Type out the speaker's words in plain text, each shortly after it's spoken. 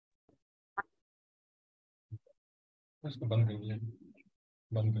اس کو بند کر دیا،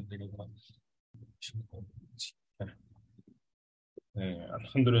 بند کر دے گا۔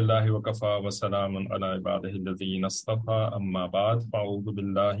 الحمد للہ وکفا وسلام علی عبادہ الذین اصطفى اما بعد فاعوذ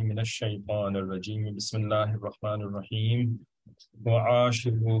باللہ من الشیطان الرجیم بسم اللہ الرحمن الرحیم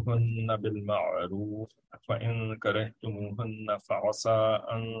وعاشروهن بالمعروف فإن كرهتموهن فعسى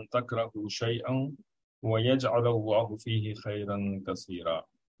أن تكرهوا شيئا ويجعل الله فيه خيرا كثيرا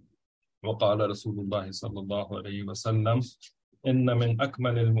وقال رسول الله صلى الله عليه وسلم إن من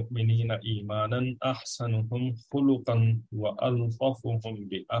أكمل المؤمنين إيمانا أحسنهم خلقا وألطفهم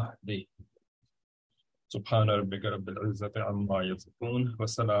بأهله سبحان ربك رب العزة عما يصفون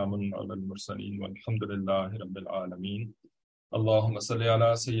وسلام على المرسلين والحمد لله رب العالمين اللهم صل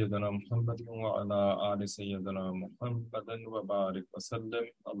على سيدنا محمد وعلى آل سيدنا محمد وبارك وسلم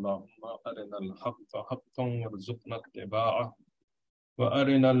اللهم أرنا الحق حقا وارزقنا اتباعه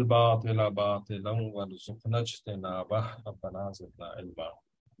وَأَرِنَا الْبَاطِلَ بَاطِلًا وَارْزُقْنَا اجْتِنَابَهُ رَبَّنَا زِدْنَا عِلْمًا۔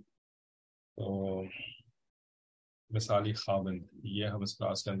 تو مثالی خاوند، یہ ہم اس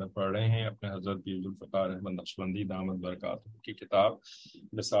کلاس کے اندر پڑھ رہے ہیں اپنے حضرت پیر ذوالفقار احمد نقشبندی دامت برکاتہ کی کتاب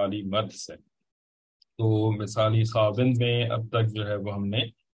مثالی مرد سے۔ تو مثالی خاوند میں اب تک جو ہے وہ ہم نے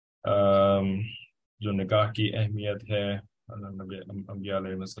جو نکاح کی اہمیت ہے، انبیاء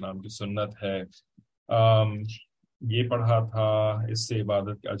علیہ السلام کی سنت ہے، یہ پڑھا تھا۔ اس سے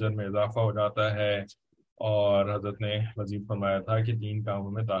عبادت کے اجر میں اضافہ ہو جاتا ہے، اور حضرت نے مزید فرمایا تھا کہ 3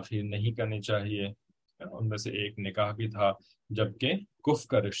 کاموں میں تاخیر نہیں کرنی چاہیے، ان میں سے ایک نکاح بھی تھا، جبکہ کف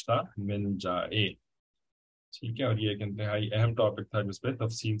کا رشتہ مل جائے۔ ٹھیک ہے، اور یہ ایک انتہائی اہم ٹاپک تھا جس پہ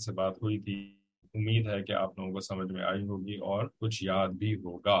تفصیل سے بات ہوئی تھی۔ امید ہے کہ آپ لوگوں کو سمجھ میں آئی ہوگی اور کچھ یاد بھی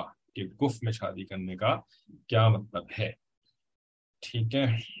ہوگا کہ کف میں شادی کرنے کا کیا مطلب ہے۔ ٹھیک ہے،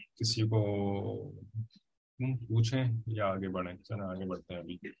 کسی کو پوچھیں یا آگے بڑھیں؟ چلیں آگے بڑھتے ہیں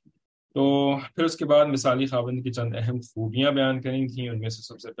ابھی۔ تو پھر اس کے بعد مثالی خاوند کی چند اہم خوبیاں بیان کریں تھیں، ان میں سے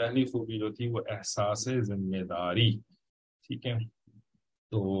سب سے پہلی خوبی جو تھی وہ احساس ذمہ داری۔ ٹھیک ہے،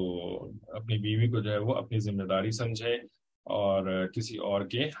 تو اپنی بیوی کو جو ہے وہ اپنی ذمہ داری سمجھے اور کسی اور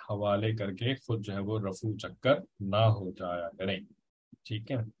کے حوالے کر کے خود جو ہے وہ رفو چکر نہ ہو جایا کریں۔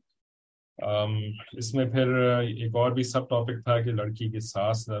 ٹھیک ہے، اس میں پھر ایک اور بھی سب ٹاپک تھا کہ لڑکی کی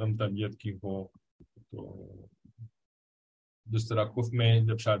ساس نرم طبیعت کی ہو۔ تو جس طرح کف میں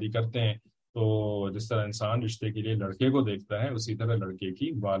جب شادی کرتے ہیں تو جس طرح انسان رشتے کے لیے لڑکے کو دیکھتا ہے، اسی طرح لڑکے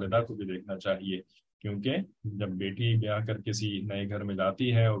کی والدہ کو بھی دیکھنا چاہیے، کیونکہ جب بیٹی بیاہ کر کسی نئے گھر میں جاتی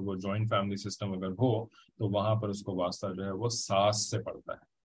ہے اور وہ جوائنٹ فیملی سسٹم اگر ہو تو وہاں پر اس کو واسطہ جو ہے وہ ساس سے پڑتا ہے۔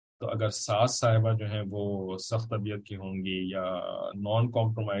 تو اگر ساس صاحبہ جو ہیں وہ سخت طبیعت کی ہوں گی یا نان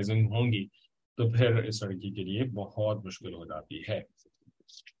کمپرومائزنگ ہوں گی تو پھر اس لڑکی کے لیے بہت مشکل ہو جاتی ہے۔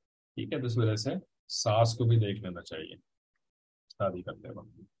 ٹھیک ہے، تو اس وجہ سے ساس کو بھی دیکھ لینا چاہیے شادی کرتے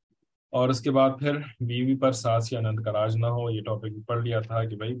وقت۔ اور اس کے بعد پھر بیوی پر ساس یا نند کا راج نہ ہو، یہ ٹاپک بھی پڑھ لیا تھا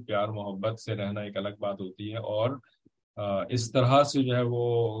کہ بھائی پیار محبت سے رہنا ایک الگ بات ہوتی ہے، اور اس طرح سے جو ہے وہ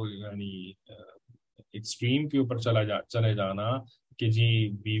یعنی ایکسٹریم کے اوپر چلے جانا کہ جی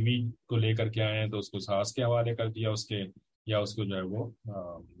بیوی کو لے کر کے آئے تو اس کو ساس کے حوالے کر دیا، اس کے یا اس کو جو ہے وہ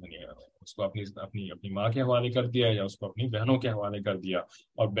یعنی اس کو اپنی ماں کے حوالے کر دیا یا اس کو اپنی بہنوں کے حوالے کر دیا،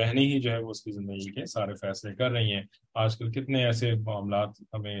 اور بہنیں ہی جو ہے وہ اس کی زندگی کے سارے فیصلے کر رہی ہیں۔ آج کل کتنے ایسے معاملات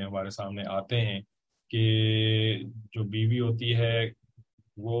ہمارے سامنے آتے ہیں کہ جو بیوی ہوتی ہے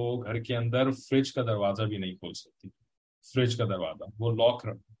وہ گھر کے اندر فریج کا دروازہ بھی نہیں کھول سکتی، فریج کا دروازہ وہ لاک،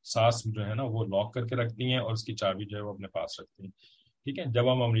 ساس جو ہے نا وہ لاک کر کے رکھتی ہیں اور اس کی چابی جو ہے وہ اپنے پاس رکھتی ہیں۔ ٹھیک ہے،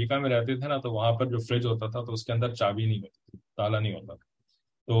 جب ہم امریکہ میں رہتے تھے نا تو وہاں پر جو فریج ہوتا تھا تو اس کے اندر چابی نہیں ہوتی تھی، تالا نہیں ہوتا تھا۔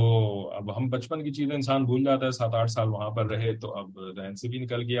 تو اب ہم بچپن کی چیزیں انسان بھول جاتا ہے، 7-8 سال وہاں پر رہے تو اب ذہن سے بھی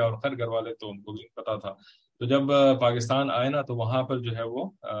نکل گیا، اور خیر گھر والے تو ان کو بھی پتا تھا۔ تو جب پاکستان آئے نا تو وہاں پر جو ہے وہ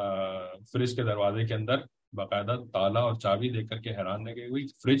فریج کے دروازے کے اندر باقاعدہ تالا اور چابی دیکھ کر کے حیران رہ گئے، وہی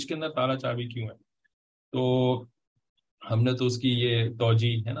فریج کے اندر تالا چابی کیوں ہے؟ تو ہم نے تو اس کی یہ توجہ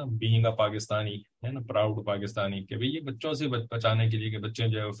ہے نا، بینگ اے پاکستانی ہے نا، پراؤڈ پاکستانی، کہ بھئی یہ بچوں سے بچانے کے لیے کہ بچے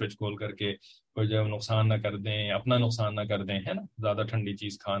جو ہے وہ فریج کھول کر کے کوئی جو ہے نقصان نہ کر دیں، اپنا نقصان نہ کر دیں، ہے نا، زیادہ ٹھنڈی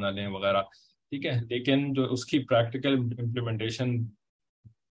چیز کھا نہ لیں وغیرہ۔ ٹھیک ہے، لیکن جو اس کی پریکٹیکل امپلیمنٹیشن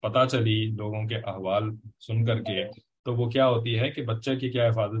پتہ چلی لوگوں کے احوال سن کر کے، تو وہ کیا ہوتی ہے کہ بچے کی کیا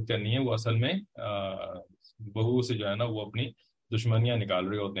حفاظت کرنی ہے، وہ اصل میں بہو سے جو ہے نا وہ اپنی دشمنیاں نکال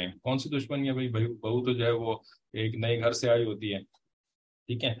رہے ہوتے ہیں۔ کون سی دشمنیاں؟ بھائی بہو تو جو ہے وہ ایک نئے گھر سے آئی ہوتی ہے،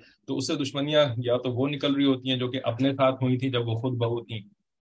 ٹھیک ہے، تو اس سے دشمنیاں یا تو وہ نکل رہی ہوتی ہیں جو کہ اپنے ساتھ ہوئی تھی جب وہ خود بہو تھیں،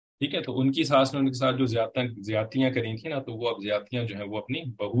 ٹھیک ہے، تو ان کی ساس نے ان کے ساتھ جو زیادتیاں کری تھیں نا تو وہ اب زیادتیاں جو ہیں وہ اپنی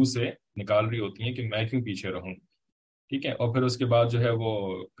بہو سے نکال رہی ہوتی ہیں کہ میں کیوں پیچھے رہوں۔ ٹھیک ہے، اور پھر اس کے بعد جو ہے وہ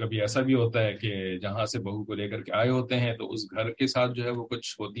کبھی ایسا بھی ہوتا ہے کہ جہاں سے بہو کو لے کر کے آئے ہوتے ہیں تو اس گھر کے ساتھ جو ہے وہ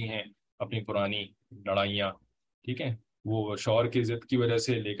کچھ ہوتی ہیں اپنی پرانی لڑائیاں، ٹھیک ہے، وہ شوہر کی ضد کی وجہ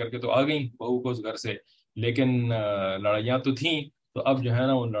سے لے کر کے تو آ گئیں بہو کو اس گھر سے، لیکن لڑائیاں تو تھیں، تو اب جو ہے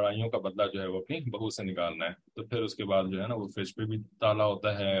نا ان لڑائیوں کا بدلہ جو ہے وہ اپنی بہو سے نکالنا ہے، تو پھر اس کے بعد جو ہے نا وہ فریج پہ بھی تالا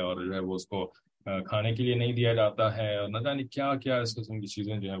ہوتا ہے، اور جو ہے وہ اس کو کھانے کے لیے نہیں دیا جاتا ہے، اور نہ جانے کیا کیا اس قسم کی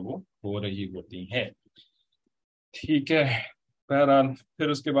چیزیں جو ہیں وہ ہو رہی ہوتی ہیں۔ ٹھیک ہے، بہرحال پھر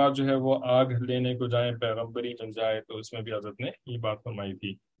اس کے بعد جو ہے وہ آگ لینے کو جائیں، پیغمبری بن جائے، تو اس میں بھی حضرت نے یہ بات فرمائی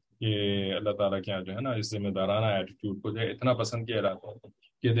تھی کہ اللہ تعالیٰ کے یہاں جو ہے نا اس ذمہ دارانہ ایٹیٹیوڈ کو جو ہے اتنا پسند کیا جاتا ہے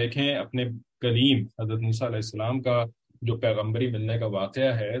کہ دیکھیں اپنے کلیم حضرت موسیٰ علیہ السلام کا جو پیغمبری ملنے کا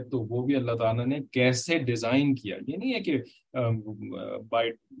واقعہ ہے، تو وہ بھی اللہ تعالیٰ نے کیسے ڈیزائن کیا۔ یہ نہیں ہے کہ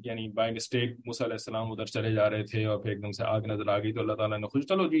بائی مسٹیک موسیٰ علیہ السلام ادھر چلے جا رہے تھے اور پھر ایک دم سے آگ نظر آ گئی تو اللہ تعالیٰ نے خوش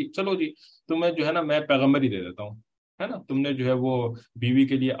چلو جی چلو جی تمہیں جو ہے نا میں پیغمبری دے دیتا ہوں، ہے نا، تم نے جو ہے وہ بیوی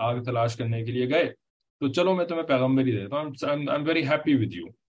کے لیے آگ تلاش کرنے کے لیے گئے تو چلو میں تمہیں پیغمبری دے دیتا ہوں، I am very happy with you,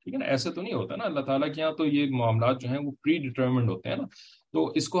 ٹھیک ہے نا۔ ایسے تو نہیں ہوتا نا، اللہ تعالیٰ کے یہاں تو یہ معاملات جو ہیں وہ پری ڈٹرمنڈ ہوتے ہیں نا، تو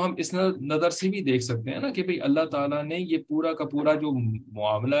اس کو ہم اس نظر سے بھی دیکھ سکتے ہیں نا کہ بھئی اللہ تعالیٰ نے یہ پورا کا پورا جو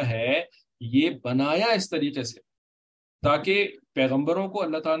معاملہ ہے یہ بنایا اس طریقے سے تاکہ پیغمبروں کو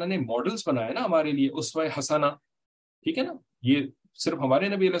اللہ تعالیٰ نے ماڈلز بنایا نا ہمارے لیے، اسوہ حسنہ، ٹھیک ہے نا۔ یہ صرف ہمارے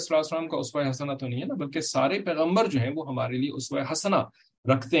نبی علیہ السلام کا اسوہ حسنہ تو نہیں ہے نا، بلکہ سارے پیغمبر جو ہیں وہ ہمارے لیے اسوہ حسنہ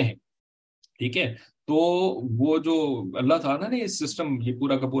رکھتے ہیں، ٹھیک ہے۔ تو وہ جو اللہ تعالیٰ نے اس سسٹم یہ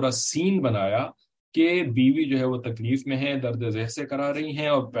پورا کا پورا سین بنایا کہ بیوی جو ہے وہ تکلیف میں ہے، درد ذہ سے کرا رہی ہیں،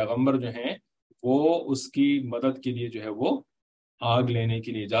 اور پیغمبر جو ہیں وہ اس کی مدد کے لیے جو ہے وہ آگ لینے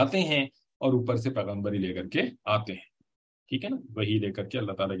کے لیے جاتے ہیں، اور اوپر سے پیغمبری لے کر کے آتے ہیں، ٹھیک ہے نا، وہی لے کر کے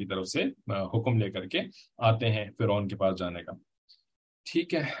اللہ تعالیٰ کی طرف سے حکم لے کر کے آتے ہیں فرعون کے پاس جانے کا۔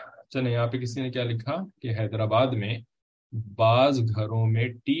 ٹھیک ہے، چلیں یہاں پہ کسی نے کیا لکھا کہ حیدرآباد میں بعض گھروں میں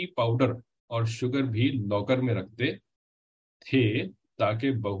ٹی پاؤڈر اور شوگر بھی لاکر میں رکھتے تھے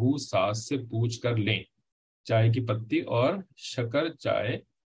تاکہ بہو ساس سے پوچھ کر لیں چائے کی پتی اور شکر چائے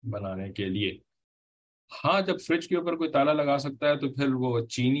بنانے کے لیے۔ ہاں، جب فریج کے اوپر کوئی تالا لگا سکتا ہے تو پھر وہ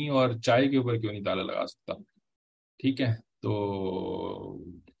چینی اور چائے کے اوپر کیوں نہیں تالا لگا سکتا، ٹھیک ہے۔ تو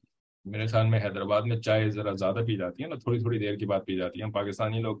میرے خیال میں حیدرآباد میں چائے ذرا زیادہ پی جاتی ہے نا، تھوڑی تھوڑی دیر کی بعد پی جاتی ہے، ہم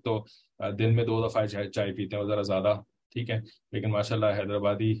پاکستانی لوگ تو دن میں 2 دفعہ چائے پیتے ہیں، اور ذرا زیادہ، ٹھیک ہے، لیکن ماشاءاللہ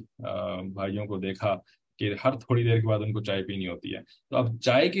حیدرآبادی بھائیوں کو دیکھا کہ ہر تھوڑی دیر کے بعد ان کو چائے پینی ہوتی ہے، تو اب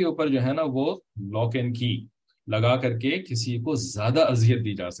چائے کے اوپر جو ہے نا وہ لاک اینڈ کی لگا کر کے کسی کو زیادہ اذیت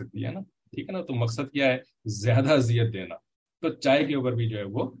دی جا سکتی ہے نا، ٹھیک ہے نا، تو مقصد کیا ہے، زیادہ اذیت دینا، تو چائے کے اوپر بھی جو ہے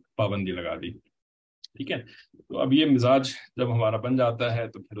وہ پابندی لگا دی، ٹھیک ہے۔ تو اب یہ مزاج جب ہمارا بن جاتا ہے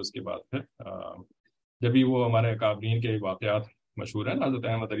تو پھر اس کے بعد پھر جب بھی وہ ہمارے اکابرین کے واقعات مشہور ہیں نا، حضرت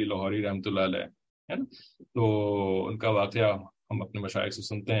احمد علی لاہوری رحمۃ اللہ علیہ، ہے نا، تو ان کا واقعہ ہم اپنے مشائخ سے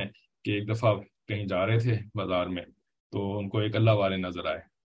سنتے ہیں کہ ایک دفعہ کہیں جا رہے تھے بازار میں، تو ان کو ایک اللہ والے نظر آئے،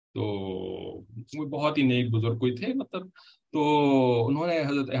 تو وہ بہت ہی نیک بزرگ کوئی تھے مطلب، تو انہوں نے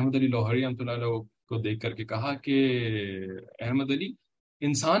حضرت احمد علی لاہوری رحمۃ اللہ علیہ کو دیکھ کر کے کہا کہ احمد علی،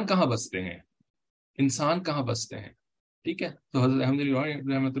 انسان کہاں بستے ہیں، انسان کہاں بستے ہیں، ٹھیک ہے۔ تو حضرت احمد علی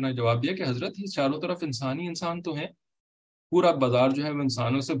رحمۃ اللہ نے جواب دیا کہ حضرت یہ چاروں طرف انسان ہی انسان تو ہیں، پورا بازار جو ہے وہ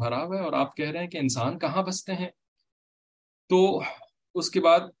انسانوں سے بھرا ہوا ہے، اور آپ کہہ رہے ہیں کہ انسان کہاں بستے ہیں۔ تو اس کے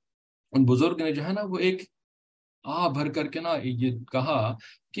بعد ان بزرگ نے جو ہے نا وہ ایک بھر کر کے نا یہ کہا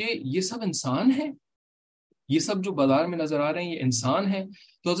کہ یہ سب انسان ہیں، یہ سب جو بازار میں نظر آ رہے ہیں یہ انسان ہیں۔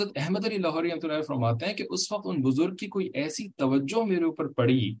 تو حضرت احمد علی لاہوری رحمۃ اللہ فرماتے ہیں کہ اس وقت ان بزرگ کی کوئی ایسی توجہ میرے اوپر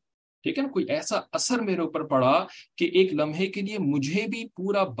پڑی، ٹھیک ہے نا، کوئی ایسا اثر میرے اوپر پڑا کہ ایک لمحے کے لیے مجھے بھی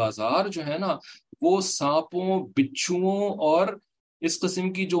پورا بازار جو ہے نا وہ سانپوں، بچھوؤں اور اس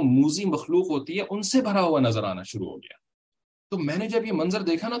قسم کی جو موذی مخلوق ہوتی ہے ان سے بھرا ہوا نظر آنا شروع ہو گیا۔ تو میں نے جب یہ منظر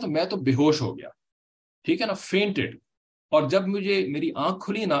دیکھا نا تو میں تو بے ہوش ہو گیا، ٹھیک ہے نا، فینٹڈ، اور جب مجھے میری آنکھ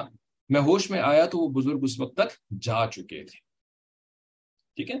کھلی نا میں ہوش میں آیا تو وہ بزرگ اس وقت تک جا چکے تھے،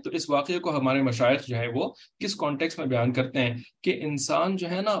 ٹھیک ہے۔ تو اس واقعے کو ہمارے مشائخ جو ہے وہ کس کانٹیکس میں بیان کرتے ہیں کہ انسان جو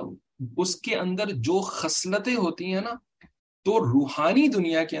ہے نا اس کے اندر جو خصلتیں ہوتی ہیں نا تو روحانی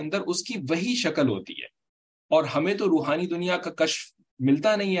دنیا کے اندر اس کی وہی شکل ہوتی ہے، اور ہمیں تو روحانی دنیا کا کشف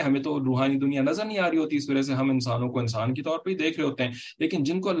ملتا نہیں ہے، ہمیں تو روحانی دنیا نظر نہیں آ رہی ہوتی، اس وجہ سے ہم انسانوں کو انسان کے طور پہ ہی دیکھ رہے ہوتے ہیں، لیکن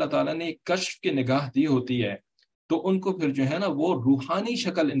جن کو اللہ تعالیٰ نے ایک کشف کی نگاہ دی ہوتی ہے تو ان کو پھر جو ہے نا وہ روحانی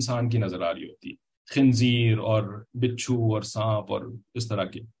شکل انسان کی نظر آ رہی ہوتی ہے، خنزیر اور بچھو اور سانپ اور اس طرح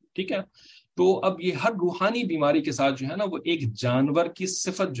کے، ٹھیک ہے۔ تو اب یہ ہر روحانی بیماری کے ساتھ جو ہے نا وہ ایک جانور کی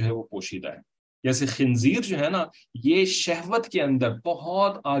صفت جو ہے وہ پوشیدہ ہے، جیسے خنزیر جو ہے نا یہ شہوت کے اندر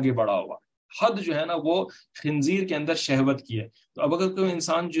بہت آگے بڑھا ہوا، حد جو ہے نا وہ خنزیر کے اندر شہوت کی ہے، تو اب اگر کوئی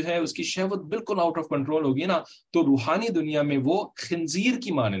انسان جو ہے اس کی شہوت بالکل آؤٹ آف کنٹرول ہوگی نا تو روحانی دنیا میں وہ خنزیر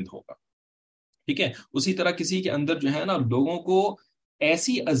کی مانند ہوگا، ٹھیک ہے۔ اسی طرح کسی کے اندر جو ہے نا لوگوں کو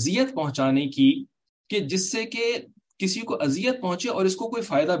ایسی اذیت پہنچانے کی کہ جس سے کہ کسی کو اذیت پہنچے اور اس کو کوئی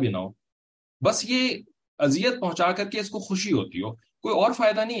فائدہ بھی نہ ہو، بس یہ اذیت پہنچا کر کے اس کو خوشی ہوتی ہو، کوئی اور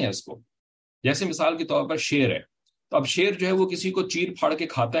فائدہ نہیں ہے اس کو. جیسے مثال کے طور پر شیر ہے، تو اب شیر جو ہے وہ کسی کو چیر پھاڑ کے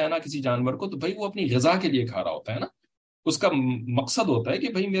کھاتا ہے نا کسی جانور کو، تو بھائی وہ اپنی غذا کے لیے کھا رہا ہوتا ہے نا، اس کا مقصد ہوتا ہے کہ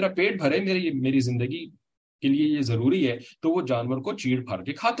بھائی میرا پیٹ بھرے، میری زندگی کے لیے یہ ضروری ہے، تو وہ جانور کو چیر پھاڑ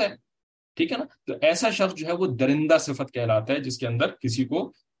کے کھاتا ہے. ٹھیک ہے نا. تو ایسا شخص جو ہے وہ درندہ صفت کہلاتا ہے، جس کے اندر کسی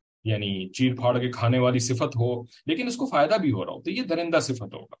کو یعنی چیر پھاڑ کے کھانے والی صفت ہو لیکن اس کو فائدہ بھی ہو رہا ہو، تو یہ درندہ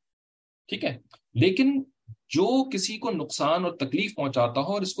صفت ہوگا. ٹھیک ہے. لیکن جو کسی کو نقصان اور تکلیف پہنچاتا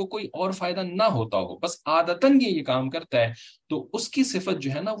ہو اور اس کو کوئی اور فائدہ نہ ہوتا ہو، بس عادتاً یہ کام کرتا ہے، تو اس کی صفت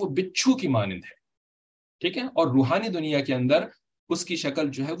جو ہے نا وہ بچھو کی مانند ہے. ٹھیک ہے. اور روحانی دنیا کے اندر اس کی شکل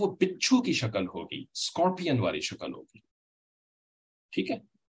جو ہے وہ بچھو کی شکل ہوگی، اسکارپین والی شکل ہوگی. ٹھیک ہے.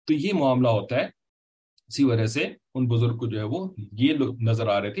 تو یہ معاملہ ہوتا ہے. اسی وجہ سے ان بزرگ کو جو ہے وہ یہ لوگ نظر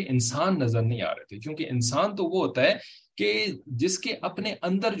آ رہے تھے، انسان نظر نہیں آ رہے تھے، کیونکہ انسان تو وہ ہوتا ہے کہ جس کے اپنے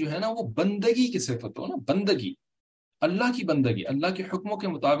اندر جو ہے نا وہ بندگی کی صفت ہو نا، بندگی، اللہ کی بندگی، اللہ کے حکموں کے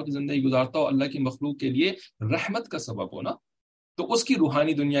مطابق زندگی گزارتا ہو، اللہ کی مخلوق کے لیے رحمت کا سبب ہونا، تو اس کی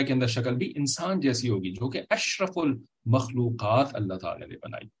روحانی دنیا کے اندر شکل بھی انسان جیسی ہوگی، جو کہ اشرف المخلوقات اللہ تعالی نے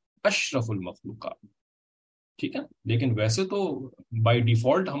بنائی، اشرف المخلوقات. ٹھیک ہے. لیکن ویسے تو بائی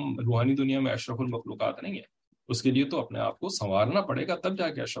ڈیفالٹ ہم روحانی دنیا میں اشرف المخلوقات نہیں ہیں، اس کے لیے تو اپنے آپ کو سنوارنا پڑے گا، تب جا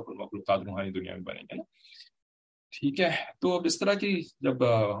کے اشرف المخلوقات روحانی دنیا میں بنیں گے نا. ٹھیک ہے. تو اب اس طرح کی جب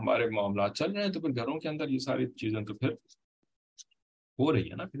ہمارے معاملات چل رہے ہیں تو پھر گھروں کے اندر یہ ساری چیزیں تو پھر ہو رہی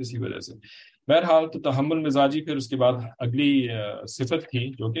ہے نا، پھر اسی وجہ سے. بہرحال تو تحمل مزاجی پھر اس کے بعد اگلی صفت تھی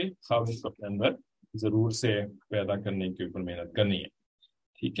جو کہ خاوند کو اپنے اندر ضرور سے پیدا کرنے کے اوپر محنت کرنی ہے.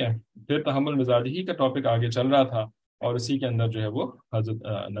 ٹھیک ہے. پھر تحمل مزاجی ہی کا ٹاپک آگے چل رہا تھا، اور اسی کے اندر جو ہے وہ حضرت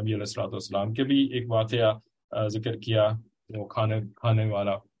نبی علیہ الصلوۃ والسلام کے بھی ایک واقعہ ذکر کیا، وہ کھانے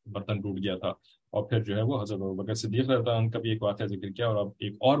والا برتن ٹوٹ گیا تھا، اور پھر جو ہے وہ حضرت ابوبکر صدیق رضی اللہ عنہ کا بھی ایک واقعہ ذکر کیا. اور اب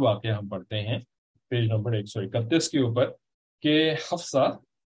ایک اور واقعہ ہم پڑھتے ہیں پیج نمبر 131 کے اوپر کہ حفصہ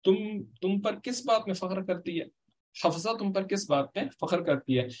تم پر کس بات میں فخر کرتی ہے، حفصہ تم پر کس بات میں فخر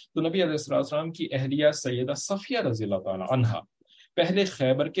کرتی ہے. تو نبی علیہ الصلوۃ والسلام کی اہلیہ سیدہ صفیہ رضی اللہ تعالی عنہا پہلے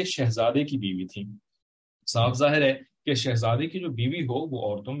خیبر کے شہزادے کی بیوی تھی. صاف ظاہر ہے کہ شہزادے کی جو بیوی ہو وہ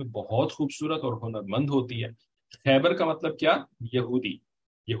عورتوں میں بہت خوبصورت اور ہنر مند ہوتی ہے. خیبر کا مطلب کیا؟ یہودی،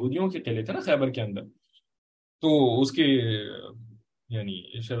 یہودیوں کے قلعے تھے نا خیبر کے اندر، تو اس کے یعنی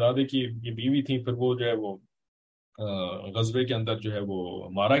شہزادے کی یہ بیوی تھی، پھر وہ جو ہے وہ غزوے کے اندر جو ہے وہ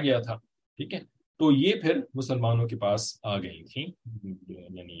مارا گیا تھا. ٹھیک ہے. تو یہ پھر مسلمانوں کے پاس آ گئی تھیں،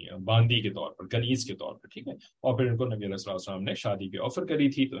 یعنی باندی کے طور پر، کنیز کے طور پر. ٹھیک ہے. اور پھر ان کو نبی علیہ الصلوۃ والسلام نے شادی کی آفر کری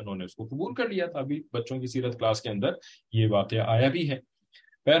تھی، تو انہوں نے اس کو قبول کر لیا تھا. ابھی بچوں کی سیرت کلاس کے اندر یہ واقعہ آیا بھی ہے.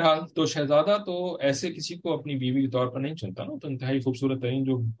 بہرحال تو شہزادہ تو ایسے کسی کو اپنی بیوی کے طور پر نہیں چنتا نا، تو انتہائی خوبصورت ترین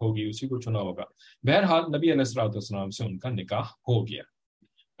جو ہوگی اسی کو چنا ہوگا. بہرحال نبی علیہ الصلوۃ والسلام سے ان کا نکاح ہو گیا.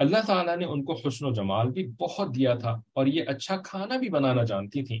 اللہ تعالیٰ نے ان کو حسن و جمال بھی بہت دیا تھا، اور یہ اچھا کھانا بھی بنانا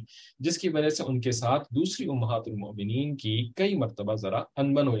جانتی تھیں، جس کی وجہ سے ان کے ساتھ دوسری امہات المؤمنین کی کئی مرتبہ ذرا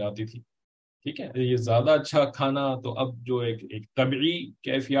انبن ہو جاتی تھی. ٹھیک ہے. یہ زیادہ اچھا کھانا تو اب جو ایک طبعی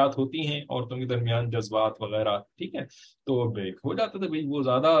کیفیات ہوتی ہیں عورتوں کے درمیان، جذبات وغیرہ، ٹھیک ہے، تو اب ایک ہو جاتا تھا بھائی وہ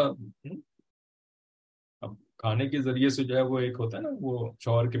زیادہ اب کھانے کے ذریعے سے جو ہے وہ ایک ہوتا ہے نا، وہ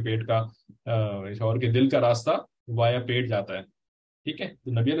شوہر کے پیٹ کا شوہر کے دل کا راستہ وایا پیٹ جاتا ہے. ٹھیک ہے.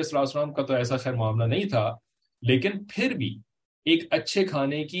 تو نبی علیہ الصلوۃ والسلام کا تو ایسا خیر معاملہ نہیں تھا، لیکن پھر بھی ایک اچھے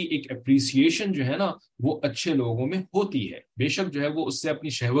کھانے کی ایک اپریسیشن جو ہے نا وہ اچھے لوگوں میں ہوتی ہے. بے شک جو ہے وہ اس سے اپنی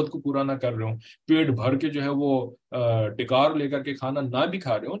شہوت کو پورا نہ کر رہے ہوں، پیٹ بھر کے جو ہے وہ ٹکار لے کر کے کھانا نہ بھی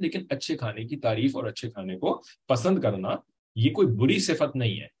کھا رہے ہوں، لیکن اچھے کھانے کی تعریف اور اچھے کھانے کو پسند کرنا یہ کوئی بری صفت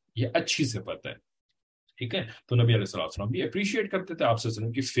نہیں ہے، یہ اچھی صفت ہے. ٹھیک ہے. تو نبی علیہ الصلوۃ والسلام بھی اپریشیٹ کرتے تھے. آپ صلی اللہ علیہ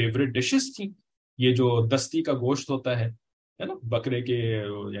وسلم کی فیوریٹ ڈشز تھیں یہ جو دستی کا گوشت ہوتا ہے نا، بکرے کے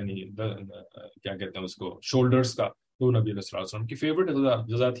یعنی کیا کہتے ہیں اس کو، شولڈرز کا، تو نبی علیہ الصلوۃ والسلام کی فیوریٹ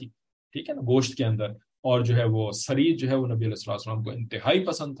غذا تھی. ٹھیک ہے نا، گوشت کے اندر. اور جو ہے وہ سرید جو ہے وہ نبی علیہ الصلوۃ والسلام کو انتہائی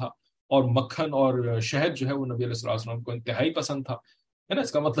پسند تھا، اور مکھن اور شہد جو ہے وہ نبی علیہ الصلوۃ والسلام کو انتہائی پسند تھا. ہے نا.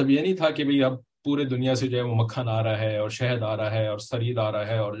 اس کا مطلب یہ نہیں تھا کہ بھئی اب پورے دنیا سے جو ہے وہ مکھن آ رہا ہے اور شہد آ رہا ہے اور سرید آ رہا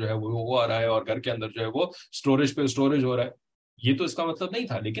ہے اور جو ہے وہ آ رہا ہے اور گھر کے اندر جو ہے وہ اسٹوریج پہ اسٹوریج ہو رہا ہے، یہ تو اس کا مطلب نہیں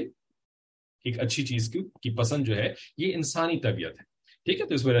تھا. لیکن ایک اچھی چیز کی پسند جو ہے یہ انسانی طبیعت ہے. ٹھیک ہے.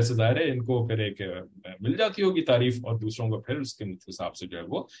 تو اس وجہ سے ظاہر ہے ان کو پھر ایک مل جاتی ہوگی تعریف، اور دوسروں کو پھر اس کے حساب سے جو ہے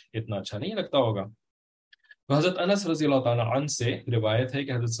وہ اتنا اچھا نہیں لگتا ہوگا. تو حضرت انس رضی اللہ تعالیٰ عنہ سے روایت ہے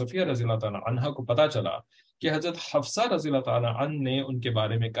کہ حضرت صفیہ رضی اللہ تعالیٰ عنہ کو پتہ چلا کہ حضرت حفصہ رضی اللہ تعالیٰ عنہ نے ان کے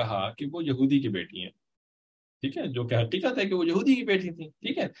بارے میں کہا کہ وہ یہودی کی بیٹی ہیں. ٹھیک ہے. جو کہ حقیقت ہے کہ وہ یہودی کی بیٹی تھی.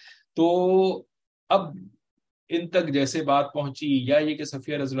 ٹھیک ہے. تو اب ان تک جیسے بات پہنچی، یا یہ کہ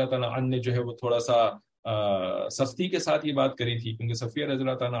صفیہ رضی اللہ تعالیٰ عنہ نے جو ہے وہ تھوڑا سا سختی کے ساتھ یہ بات کری تھی، کیونکہ صفیہ رضی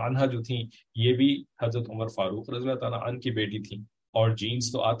اللہ تعالیٰ عنہ جو تھیں یہ بھی حضرت عمر فاروق رضی اللہ تعالیٰ عنہ کی بیٹی تھیں، اور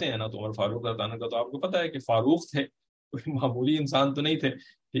جینس تو آتے ہیں نا، تو عمر فاروق رضی اللہ عنہ کا تو آپ کو پتا ہے کہ فاروق تھے، کوئی معمولی انسان تو نہیں تھے،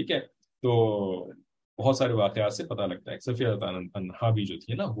 ٹھیک ہے؟ تو بہت سارے واقعات سے پتہ لگتا ہے صفیہ رضی اللہ عنہ بھی جو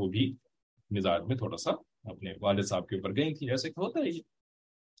تھی نا وہ بھی مزاج میں تھوڑا سا اپنے والد صاحب کے اوپر گئی تھی، ایسے ہوتا ہے یہ۔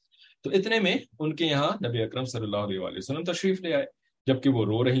 تو اتنے میں ان کے یہاں نبی اکرم صلی اللہ علیہ وآلہ وسلم تشریف لے آئے، جبکہ وہ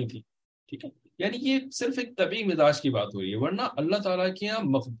رو رہی تھی، ٹھیک ہے؟ یعنی یہ صرف ایک طبی مزاج کی بات ہو رہی ہے، ورنہ اللہ تعالیٰ کے یہاں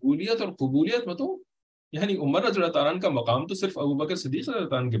مقبولیت اور قبولیت میں تو یعنی عمر رضی اللہ تعالیٰ عنہ کا مقام تو صرف ابو بکر صدیق رضی اللہ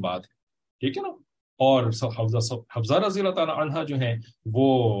تعالیٰ عنہ کے بعد ہے، ٹھیک ہے نا؟ اور حفظہ رضی اللہ تعالیٰ عنہ جو ہیں وہ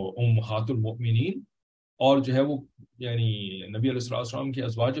امہات المؤمنین، اور جو ہے وہ یعنی نبی علیہ الصلوۃ والسلام کی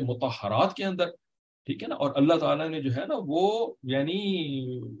ازواج مطہرات کے اندر، ٹھیک ہے نا؟ اور اللہ تعالیٰ نے جو ہے نا وہ یعنی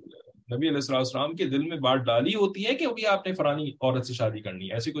نبی علیہ الصلوۃ والسلام کے دل میں بات ڈالی ہوتی ہے کہ ابھی آپ نے فلانی عورت سے شادی کرنی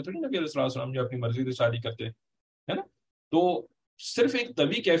ہے، ایسی کوئی تھوڑی نبی علیہ الصلوۃ والسلام جو اپنی مرضی سے شادی کرتے ہے نا؟ تو صرف ایک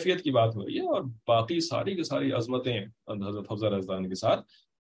طبی کیفیت کی بات ہو رہی ہے، اور باقی ساری کی ساری عظمتیں حضرت حفظہ رضی اللہ عنہ کے ساتھ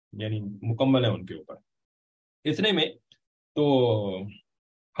یعنی مکمل ہیں ان کے اوپر۔ اتنے میں تو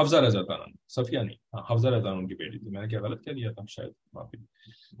حفظہ رضی اللہ عنہ، صفیہ نہیں، ہاں حفظہ رضی اللہ عنہ کی بیٹی تھی، میں نے کیا غلط کہہ دیا تھا شاید، معافی۔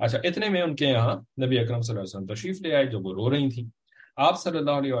 اچھا، اتنے میں ان کے یہاں نبی اکرم صلی اللہ علیہ وسلم تشریف لے آئے جب وہ رو رہی تھیں۔ آپ صلی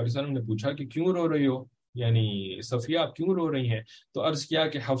اللہ علیہ وآلہ وسلم نے پوچھا کہ کیوں رو رہی ہو، یعنی صفیہ آپ کیوں رو رہی ہیں؟ تو عرض کیا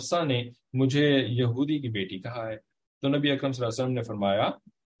کہ حفصہ نے مجھے یہودی کی بیٹی کہا ہے۔ تو نبی اکرم صلی اللہ علیہ وسلم نے فرمایا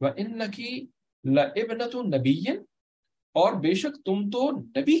وَإِنَّكِ لَإِبْنَةُ نَبِيٍّ، اور بے شک تم تو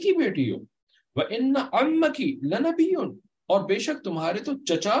نبی کی بیٹی ہو، وَإِنَّ عَمَّكِ لَنَبِيٌّ، اور بے شک تمہارے تو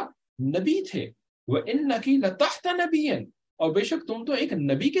چچا نبی تھے، وَإِنَّكِ لَتَحْتَ نَبِيٍّ، اور بے شک تم تو ایک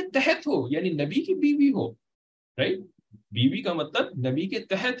نبی کے تحت ہو، یعنی نبی کی بیوی ہو، رائٹ؟ بیوی کا مطلب نبی کے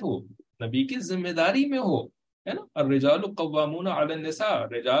تحت ہو، نبی کی ذمہ داری میں ہو، ہے نا؟ الرجال قوامون علی النساء،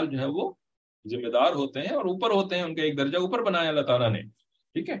 رجال جو ہے وہ ذمہ دار ہوتے ہیں اور اوپر ہوتے ہیں، ان کا ایک درجہ اوپر بنایا اللہ تعالیٰ نے،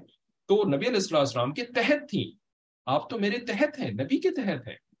 ٹھیک ہے؟ تو نبی علیہ الصلوۃ والسلام کے تحت تھی، آپ تو میرے تحت ہیں، نبی کے تحت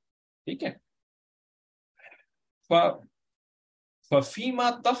ہیں، ٹھیک ہے؟ فَفِيمَا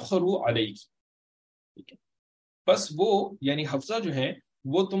تَفْخَرُوا عَلَيْكِ، ٹھیک ہے؟ بس وہ یعنی حفصہ جو ہے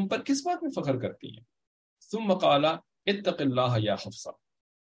وہ تم پر کس بات میں فخر کرتی ہیں؟ ثم قال اتق اللہ یا حفصہ،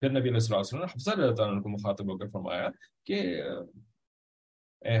 پھر نبی علیہ الصلوۃ والسلام نے حفصہ رضی اللہ عنہ کو مخاطب ہو کر فرمایا کہ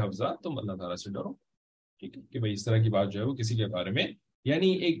اے حفصہ تم اللہ تعالیٰ سے ڈرو، ٹھیک ہے؟ کہ بھئی اس طرح کی بات جو ہے وہ کسی کے بارے میں یعنی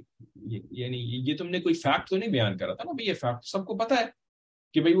یعنی یہ تم نے کوئی فیکٹ تو نہیں بیان کرا تھا نا، بھئی یہ فیکٹ سب کو پتہ ہے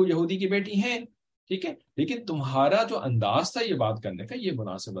کہ بھئی وہ یہودی کی بیٹی ہیں، ٹھیک ہے؟ لیکن تمہارا جو انداز تھا یہ بات کرنے کا یہ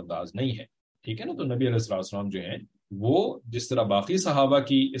مناسب انداز نہیں ہے، ٹھیک ہے نا؟ تو نبی علیہ الصلوۃ والسلام جو ہیں وہ جس طرح باقی صحابہ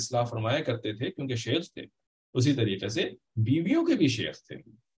کی اصلاح فرمایا کرتے تھے کیونکہ شیخ تھے، اسی طریقے سے بیویوں کے بھی شیخ تھے،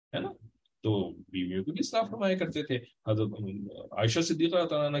 ہے نا؟ تو بیویوں کی بھی اصلاح فرمایا کرتے تھے، حضرت عائشہ صدیقہ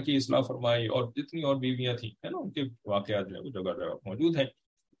رضی اللہ عنہ کی اصلاح فرمائی، اور جتنی اور بیویاں تھیں، ہے نا، ان کے واقعات جو ہے وہ جگہ جگہ موجود ہیں،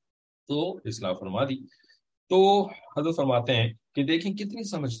 تو اصلاح فرما دی۔ تو حضرت فرماتے ہیں کہ دیکھیں کتنی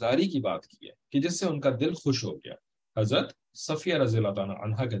سمجھداری کی بات کی ہے کہ جس سے ان کا دل خوش ہو گیا، حضرت صفیہ رضی اللہ تعالیٰ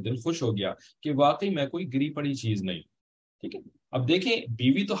عنہ کا دل خوش ہو گیا کہ واقعی میں کوئی گری پڑی چیز نہیں، ٹھیک ہے؟ اب دیکھیں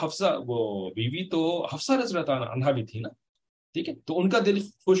بیوی تو حفصہ رضی اللہ تعالیٰ عنہ بھی تھی نا، ٹھیک ہے؟ تو ان کا دل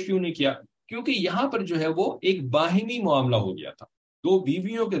خوش کیوں نہیں کیا؟ کیونکہ یہاں پر جو ہے وہ ایک باہمی معاملہ ہو گیا تھا دو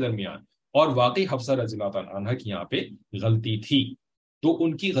بیویوں کے درمیان، اور واقعی حفصہ رضی اللہ تعالیٰ عنہ کی یہاں پہ غلطی تھی، تو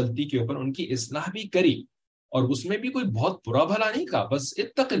ان کی غلطی کے اوپر ان کی اصلاح بھی کری، اور اس میں بھی کوئی بہت برا بھلا نہیں کہا، بس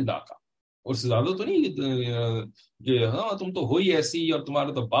اتق اللہ کا، اور سے زیادہ تو نہیں کہ ہاں تم تو ہو ہی ایسی، اور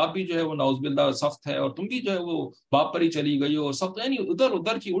تمہارا تو باپ بھی جو ہے وہ نعوذ باللہ سخت ہے، اور تم بھی جو ہے وہ باپ پر ہی چلی گئی ہو، اور سخت، یعنی ادھر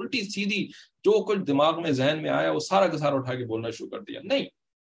ادھر کی الٹی سیدھی جو کچھ دماغ میں ذہن میں آیا وہ سارا کا سارا اٹھا کے بولنا شروع کر دیا، نہیں،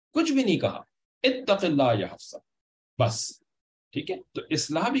 کچھ بھی نہیں کہا، اتق اللہ یا حفصہ، بس، ٹھیک ہے؟ تو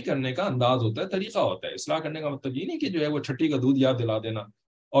اصلاح بھی کرنے کا انداز ہوتا ہے، طریقہ ہوتا ہے، اصلاح کرنے کا مطلب یہ نہیں کہ جو ہے وہ چھٹی کا دودھ یاد دلا دینا،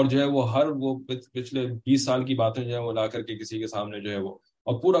 اور جو ہے وہ ہر وہ پچھلے 20 سال کی باتیں جو ہے وہ لا کر کے کسی کے سامنے جو ہے وہ،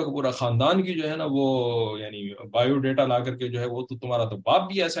 اور پورا کا پورا خاندان کی جو ہے نا وہ یعنی بایو ڈیٹا لا کر کے جو ہے وہ تو تمہارا تو باپ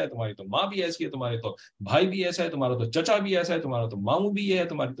بھی ایسا ہے، تمہاری تو ماں بھی ایسی ہے، تمہارے تو بھائی بھی ایسا ہے، تمہارا تو چچا بھی ایسا ہے، تمہارا تو ماموں بھی ہے،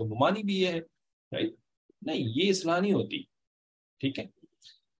 تمہاری تو ممانی بھی ہے، رائٹ؟ نہیں، یہ اصلاح نہیں ہوتی، ٹھیک ہے؟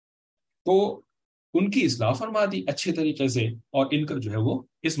 تو ان کی اصلاح فرما دی اچھے طریقے سے، اور ان کا جو ہے وہ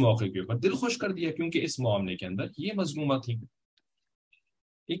اس موقع کے اوپر دل خوش کر دیا کیونکہ اس معاملے کے اندر یہ مظلومہ تھی،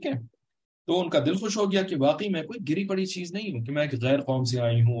 ٹھیک ہے؟ تو ان کا دل خوش ہو گیا کہ واقعی میں کوئی گری پڑی چیز نہیں ہوں، کہ میں ایک غیر قوم سے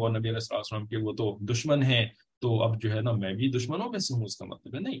آئی ہوں، اور نبی علیہ الصلوۃ والسلام کے وہ تو دشمن ہیں، تو اب جو ہے نا میں بھی دشمنوں میں سے ہوں، اس کا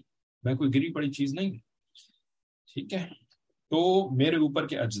مطلب ہے نہیں، میں کوئی گری پڑی چیز نہیں ہوں، ٹھیک ہے؟ تو میرے اوپر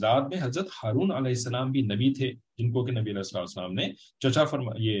کے اجداد میں حضرت ہارون علیہ السلام بھی نبی تھے، جن کو کہ نبی علیہ السلام نے چچا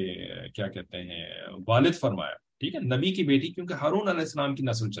یہ کیا کہتے ہیں والد فرمایا، ٹھیک ہے، نبی کی بیٹی، کیونکہ ہارون علیہ السلام کی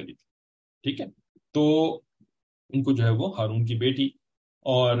نسل چلی تھی، ٹھیک ہے، تو ان کو جو ہے وہ ہارون کی بیٹی،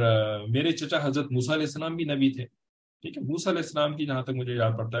 اور میرے چچا حضرت موسیٰ علیہ السلام بھی نبی تھے، ٹھیک ہے، موسیٰ علیہ السلام کی جہاں تک مجھے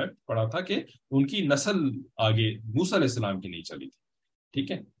یاد پڑا تھا کہ ان کی نسل آگے موسیٰ علیہ السلام کی نہیں چلی تھی،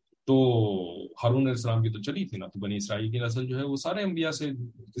 ٹھیک ہے، تو ہارون علیہ السلام کی تو چلی تھی نا، تو بنی اسرائیل کی نسل جو ہے وہ سارے انبیاء سے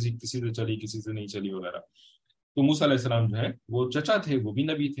کسی کسی سے چلی، کسی سے نہیں چلی وغیرہ، تو موسیٰ علیہ السلام جو ہے وہ چچا تھے، وہ بھی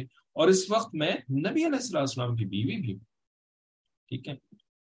نبی تھے، اور اس وقت میں نبی علیہ السلام کی بیوی بھی ہوں، ٹھیک ہے،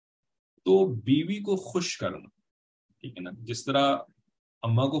 تو بیوی کو خوش کرنا، ٹھیک ہے نا، جس طرح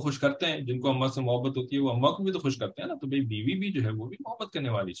اماں کو خوش کرتے ہیں، جن کو اماں سے محبت ہوتی ہے وہ اماں کو بھی تو خوش کرتے ہیں نا، تو بھائی بیوی بھی جو ہے وہ بھی محبت کرنے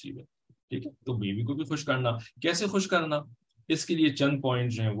والی چیز ہے، ٹھیک ہے، تو بیوی کو بھی خوش کرنا، کیسے خوش کرنا، اس کے لیے چند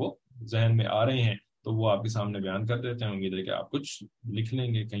پوائنٹ جو ہیں وہ ذہن میں آ رہے ہیں، تو وہ آپ کے سامنے بیان کر دیتے ہیں، امید ہے کہ آپ کچھ لکھ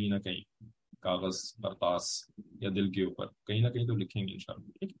لیں گے کہیں نہ کہیں، کاغذ برطاس یا دل کے اوپر کہیں نہ کہیں تو لکھیں گے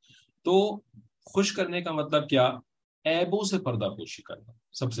انشاءاللہ، ٹھیک، تو خوش کرنے کا مطلب کیا، عیبوں سے پردہ پوشی کرنا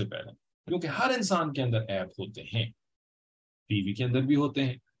سب سے پہلے، کیونکہ ہر انسان کے اندر عیب ہوتے ہیں، بیوی کے اندر بھی ہوتے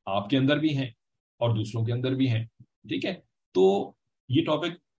ہیں، آپ کے اندر بھی ہیں، اور دوسروں کے اندر بھی ہیں، ٹھیک ہے، تو یہ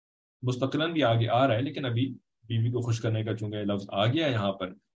ٹاپک مستقلاً بھی آگے آ رہا ہے، لیکن ابھی بیوی کو خوش کرنے کا چونکہ لفظ آ گیا یہاں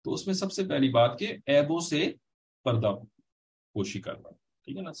پر، تو اس میں سب سے پہلی بات کہ عیبوں سے پردہ پوشی کرنا،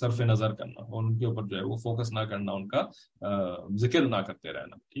 ٹھیک ہے نا، صرف نظر کرنا، اور ان کے اوپر جو ہے وہ فوکس نہ کرنا، ان کا ذکر نہ کرتے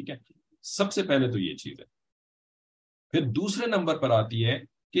رہنا، ٹھیک ہے، سب سے پہلے تو یہ چیز ہے۔ پھر دوسرے نمبر پر آتی ہے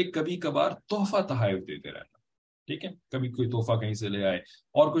کہ کبھی کبھار تحفہ تحائف دیتے رہنا، ٹھیک ہے، کبھی کوئی تحفہ کہیں سے لے آئے،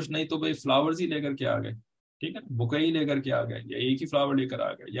 اور کچھ نہیں تو بھائی فلاورز ہی لے کر کے آ گئے، ٹھیک ہے، بکے ہی لے کر کے آ گئے، یا ایک ہی فلاور لے کر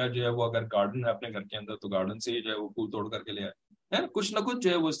آ گئے، یا جو ہے وہ اگر گارڈن ہے اپنے گھر کے اندر تو گارڈن سے ہی جو ہے وہ پھول توڑ کر کے لے آئے، ہے نا، کچھ نہ کچھ جو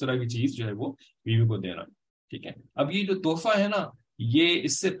ہے وہ اس طرح کی چیز جو ہے وہ بیوی کو دینا، ٹھیک ہے۔ اب یہ جو تحفہ ہے نا، یہ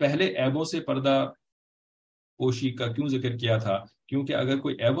اس سے پہلے عیبوں سے پردہ پوشی کا کیوں ذکر کیا تھا، کیونکہ اگر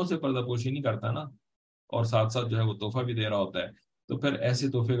کوئی عیبوں سے پردہ پوشی نہیں کرتا نا، اور ساتھ ساتھ جو ہے وہ تحفہ بھی دے رہا ہوتا ہے، تو پھر ایسے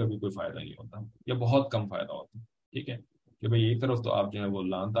تحفے کا بھی کوئی فائدہ نہیں ہوتا، یا بہت کم فائدہ ہوتا ہے، ٹھیک ہے، کہ بھئی ایک طرف تو آپ جو ہے وہ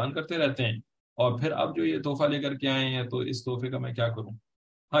لان تان کرتے رہتے ہیں، اور پھر آپ جو یہ تحفہ لے کر کے آئے ہیں تو اس تحفے کا میں کیا کروں،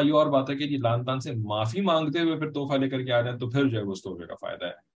 ہاں یہ اور بات ہے کہ جی لان تان سے معافی مانگتے ہوئے پھر تحفہ لے کر کے آ جائیں تو پھر جو ہے وہ اس تحفے کا فائدہ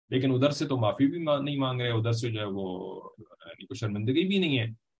ہے، لیکن ادھر سے تو معافی بھی نہیں مانگ رہے، ادھر سے جو ہے وہ یعنی کوئی شرمندگی بھی نہیں ہے،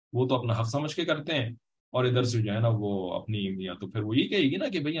 وہ تو اپنا حق سمجھ کے کرتے ہیں، اور ادھر سے جو ہے نا وہ اپنی، یا تو پھر وہ یہ کہے گی نا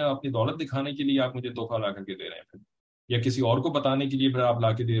کہ بھئی آپ اپنی دولت دکھانے کے لیے آپ مجھے تحفہ لا کر کے دے رہے ہیں، پھر یا کسی اور کو بتانے کے لیے پھر آپ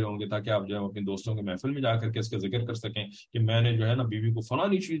لا کے دے رہے ہوں گے، تاکہ آپ جو ہے اپنے دوستوں کے محفل میں جا کر کے اس کا ذکر کر سکیں کہ میں نے جو ہے نا بیوی کو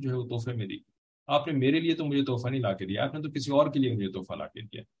فلانی چیز جو ہے وہ تحفے میں دی، آپ نے میرے لیے تو مجھے تحفہ نہیں لا کے دیا، آپ نے تو کسی اور کے لیے مجھے تحفہ لا کے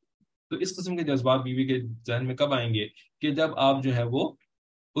دیا۔ تو اس قسم کے جذبات بیوی کے ذہن میں کب آئیں گے، کہ جب آپ جو ہے وہ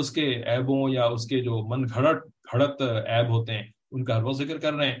اس کے عیبوں یا اس کے جو من گھڑت عیب ہوتے ہیں ان کا ہر وقت ذکر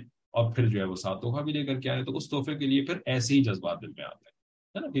کر رہے ہیں، اور پھر جو ہے وہ ساتھ تحفہ بھی لے کر کے آئے، تو اس تحفے کے لیے پھر ایسے ہی جذبات دل میں آتے ہیں،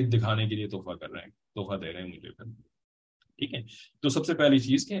 ہے نا، کہ دکھانے کے لیے تحفہ کر رہے ہیں، تحفہ دے رہے ہیں مجھے پھر، ٹھیک ہے، تو سب سے پہلی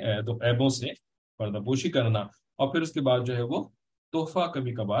چیز کہ عیبوں سے پردہ پوشی کرنا، اور پھر اس کے بعد جو ہے وہ تحفہ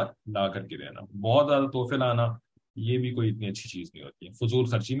کبھی کبھار لا کر کے دینا، بہت زیادہ تحفے لانا یہ بھی کوئی اتنی اچھی چیز نہیں ہوتی ہے، فضول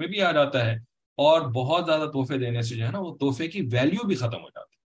خرچی میں بھی آ جاتا ہے، اور بہت زیادہ تحفے دینے سے جو ہے نا وہ تحفے کی ویلیو بھی ختم ہو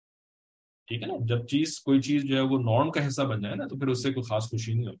جاتی ہے، ٹھیک ہے نا، جب کوئی چیز جو ہے وہ نارم کا حصہ بن جائے نا تو پھر اس سے کوئی خاص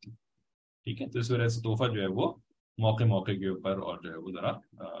خوشی نہیں ہوتی، ٹھیک ہے، تو اس وجہ سے تحفہ جو ہے وہ موقع موقع کے اوپر اور جو ہے وہ ذرا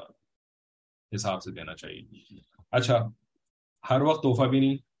حساب سے دینا چاہیے۔ اچھا، ہر وقت تحفہ بھی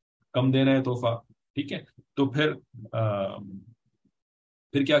نہیں، کم دینا ہے تحفہ، ٹھیک ہے، تو پھر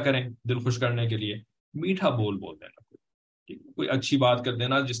کیا کریں دل خوش کرنے کے لیے، میٹھا بول دینا، ٹھیک ہے؟ کوئی اچھی بات کر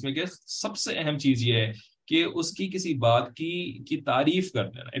دینا، جس میں کہ سب سے اہم چیز یہ ہے کہ اس کی کسی بات کی تعریف کر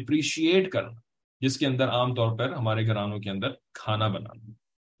دینا، اپریشیٹ کرنا، جس کے اندر عام طور پر ہمارے گھرانوں کے اندر کھانا بنانا،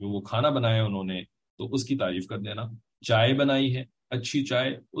 جو وہ کھانا بنایا انہوں نے تو اس کی تعریف کر دینا، چائے بنائی ہے اچھی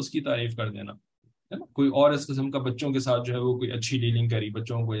چائے، اس کی تعریف کر دینا، ہے نا، کوئی اور اس قسم کا بچوں کے ساتھ جو ہے وہ کوئی اچھی ڈیلنگ کری،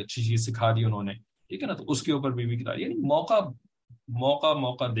 بچوں کو کوئی اچھی چیز سکھا دی انہوں نے، ٹھیک ہے نا، تو اس کے اوپر بیوی کی تعریف، یعنی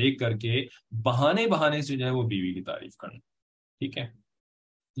موقع دیکھ کر کے بہانے سے جو ہے وہ بیوی کی تعریف کرنا، ٹھیک ہے،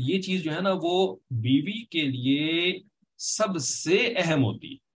 یہ چیز جو ہے نا وہ بیوی کے لیے سب سے اہم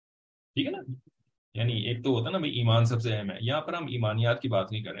ہوتی ہے، ٹھیک ہے نا، یعنی ایک تو ہوتا ہے نا بھائی ایمان سب سے اہم ہے، یہاں پر ہم ایمانیات کی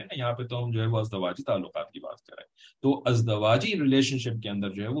بات نہیں کر رہے ہیں نا، یہاں پہ تو ہم جو ہے وہ ازدواجی تعلقات کی بات کر رہے ہیں، تو ازدواجی ریلیشن شپ کے اندر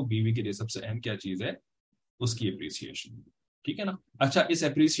جو ہے وہ بیوی کے لیے سب سے اہم کیا چیز ہے، اس کی اپریسیشن، ٹھیک ہے نا۔ اچھا، اس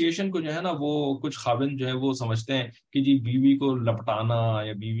اپریسیشن کو جو ہے نا وہ کچھ خاوند جو ہے وہ سمجھتے ہیں کہ جی بیوی کو لپٹانا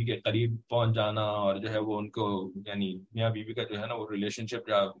یا بیوی کے قریب پہنچ جانا، اور جو ہے وہ ان کو یعنی میاں بیوی کا جو ہے نا وہ ریلیشن شپ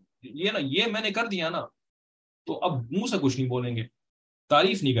یہ میں نے کر دیا نا تو اب منہ سے کچھ نہیں بولیں گے،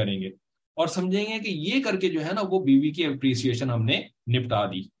 تعریف نہیں کریں گے، اور سمجھیں گے کہ یہ کر کے جو ہے نا وہ بیوی کی اپریسیشن ہم نے نپٹا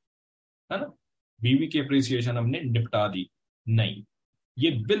دی ہے نا، بیوی کی اپریسیشن ہم نے نپٹا دی. نہیں،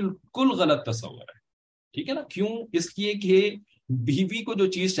 یہ بالکل غلط تصور ہے. ٹھیک ہے نا، کیوں؟ اس لیے کہ بیوی کو جو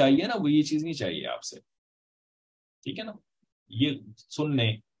چیز چاہیے نا وہ یہ چیز نہیں چاہیے آپ سے. ٹھیک ہے نا، یہ سن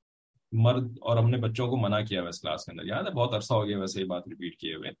لیں. مرد، اور ہم نے بچوں کو منع کیا ہوا اس کلاس کے اندر، یاد ہے بہت عرصہ ہو گیا ویسے یہ بات ریپیٹ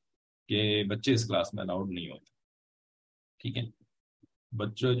کیے ہوئے کہ بچے اس کلاس میں الاؤڈ نہیں ہوتے. ٹھیک ہے،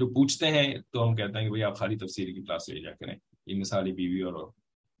 بچے جو پوچھتے ہیں تو ہم کہتے ہیں کہ بھائی آپ خالی تفسیر کی کلاس لے جا کریں، یہ مثالی بیوی اور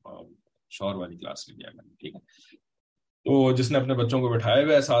شوہر والی کلاس لے جا کریں. ٹھیک ہے، تو جس نے اپنے بچوں کو بٹھائے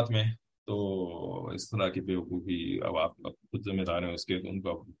ہوئے ہے ساتھ میں، تو اس طرح کی بیوقوفی اب آپ خود ذمہ دار ہیں اس کے، تو ان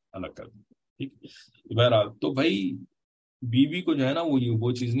کو الگ کر دیں. ٹھیک ہے، بہرحال تو بھائی بیوی کو جو ہے نا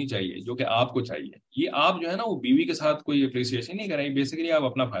وہ چیز نہیں چاہیے جو کہ آپ کو چاہیے. یہ آپ جو ہے نا وہ بیوی کے ساتھ کوئی اپریسیشن نہیں کر رہے ہیں، بیسیکلی آپ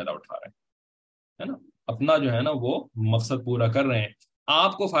اپنا فائدہ اٹھا رہے ہیں، ہے نا، اپنا جو ہے نا وہ مقصد پورا کر رہے ہیں.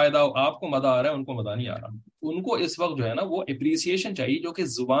 آپ کو فائدہ، آپ کو مزہ آ رہا ہے، ان کو مزہ نہیں آ رہا. ان کو اس وقت جو ہے نا وہ اپریسیشن چاہیے جو کہ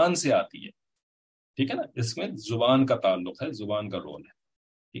زبان سے آتی ہے. ٹھیک ہے نا، اس میں زبان کا تعلق ہے، زبان کا رول ہے.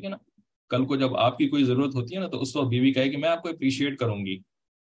 ٹھیک ہے نا، کل کو جب آپ کی کوئی ضرورت ہوتی ہے نا تو اس وقت بیوی کہے کہ میں آپ کو اپریشیٹ کروں گی.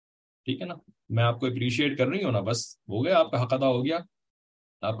 ٹھیک ہے نا، میں آپ کو اپریشیٹ کر رہی ہوں نا، بس ہو گیا، آپ کا حق ادا ہو گیا.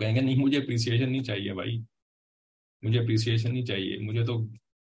 آپ کہیں گے نہیں مجھے اپریسیشن نہیں چاہیے بھائی، مجھے اپریسیشن نہیں چاہیے، مجھے تو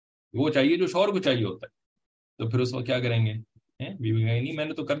وہ چاہیے جو شوہر کو چاہیے ہوتا ہے. تو پھر اس وقت کیا کریں گے؟ بیوی کہیں نہیں میں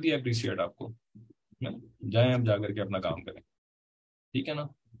نے تو کر دیا اپریشیٹ آپ کو، جائیں ہم جا کر کے اپنا کام کریں. ٹھیک ہے نا،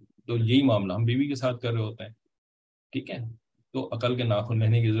 تو یہی معاملہ ہم بیوی کے ساتھ کر رہے ہوتے ہیں. ٹھیک ہے، تو عقل کے ناخن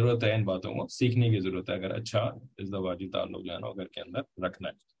رہنے کی ضرورت ہے، ان باتوں کو سیکھنے کی ضرورت ہے اگر اچھا ازدواجی تعلق جو ہے نا گھر کے اندر رکھنا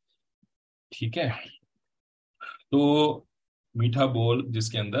ہے. ٹھیک ہے، تو میٹھا بول جس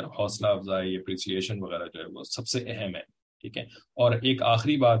کے اندر حوصلہ افزائی، اپریسیشن وغیرہ جو ہے وہ سب سے اہم ہے. ٹھیک ہے، اور ایک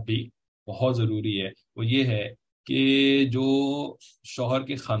آخری بات بھی بہت ضروری ہے، وہ یہ ہے کہ جو شوہر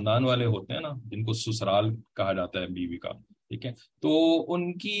کے خاندان والے ہوتے ہیں نا، جن کو سسرال کہا جاتا ہے بیوی کا، ٹھیک ہے، تو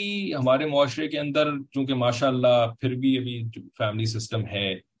ان کی ہمارے معاشرے کے اندر چونکہ ماشاء اللہ پھر بھی ابھی فیملی سسٹم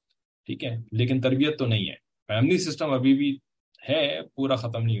ہے. ٹھیک ہے، لیکن تربیت تو نہیں ہے. فیملی سسٹم ابھی بھی ہے، پورا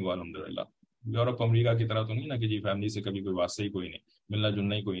ختم نہیں ہوا الحمدللہ. یورپ امریکہ کی طرح تو نہیں نا کہ جی فیملی سے کبھی کوئی واسطہ ہی کوئی نہیں، ملنا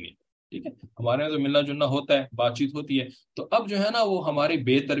جلنا ہی کوئی نہیں. ٹھیک ہے، ہمارے یہاں تو ملنا جلنا ہوتا ہے، بات چیت ہوتی ہے. تو اب جو ہے نا وہ ہمارے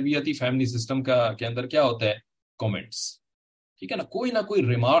بے تربیتی فیملی سسٹم کے اندر کیا ہوتا ہے؟ کامنٹس. ٹھیک ہے نا، کوئی نہ کوئی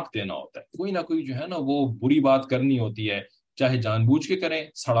ریمارک دینا ہوتا ہے، کوئی نہ کوئی جو ہے نا وہ بری بات کرنی ہوتی ہے، چاہے جان بوجھ کے کریں،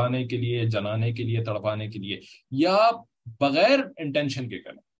 سڑانے کے لیے، جلانے کے لیے، تڑپانے کے لیے، یا بغیر انٹینشن کے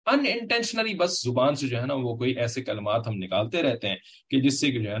کریں، ان انٹینشنلی بس زبان سے جو ہے نا وہ کوئی ایسے کلمات ہم نکالتے رہتے ہیں کہ جس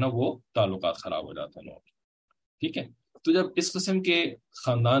سے کہ جو ہے نا وہ تعلقات خراب ہو جاتے ہیں لوگوں. ٹھیک ہے، تو جب اس قسم کے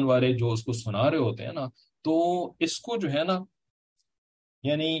خاندان والے جو اس کو سنا رہے ہوتے ہیں نا، تو اس کو جو ہے نا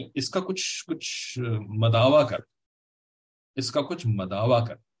یعنی اس کا کچھ مداوا کر، اس کا کچھ مداوا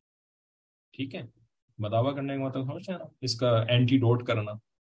کر. ٹھیک ہے، مداوا کرنے کا مطلب سمجھتے ہیں نا، اس کا اینٹی ڈوٹ کرنا.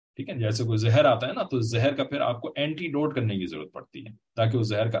 ٹھیک ہے، جیسے کوئی زہر آتا ہے نا تو زہر کا پھر آپ کو اینٹی ڈوٹ کرنے کی ضرورت پڑتی ہے تاکہ اس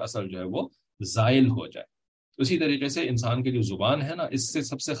زہر کا اثر جو ہے وہ زائل ہو جائے. اسی طریقے سے انسان کی جو زبان ہے نا، اس سے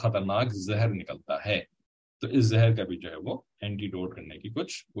سب سے خطرناک زہر نکلتا ہے. تو اس زہر کا بھی جو ہے وہ اینٹی ڈوٹ کرنے کی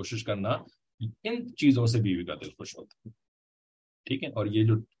کچھ کوشش کرنا، ان چیزوں سے بیوی کا دل خوش ہوتا ہے. ٹھیک ہے، اور یہ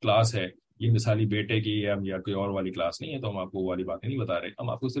جو کلاس ہے یہ مثالی بیٹے کی یا کوئی اور والی کلاس نہیں ہے، تو ہم آپ کو وہ والی باتیں نہیں بتا رہے، ہم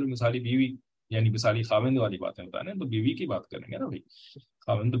آپ کو صرف مثالی بیوی یعنی مثالی خاوند والی باتیں بتا رہے ہیں. تو بیوی کی بات کریں گے نا بھائی،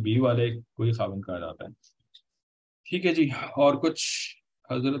 خاوند تو بیوی والے کوئی خاوند کہا جاتا ہے. ٹھیک ہے جی، اور کچھ؟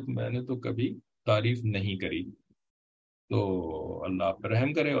 حضرت میں نے تو کبھی تعریف نہیں کری، تو اللہ آپ پر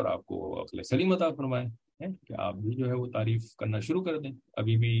رحم کرے اور آپ کو عقل سلیم عطا فرمائے کہ آپ بھی جو ہے وہ تعریف کرنا شروع کر دیں.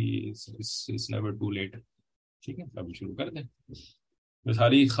 ابھی بھی it's never too late. ٹھیک ہے، ابھی شروع کر دیں.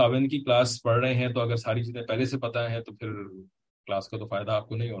 مثالی خاوند کی کلاس پڑھ رہے ہیں تو اگر ساری چیزیں پہلے سے پتہ ہیں تو پھر کلاس کا تو فائدہ آپ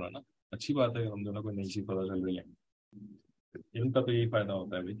کو نہیں ہونا نا. اچھی بات ہے کہ ہم دونوں کو نئی چیز پتہ چل رہی ہے، علم کا تو یہی فائدہ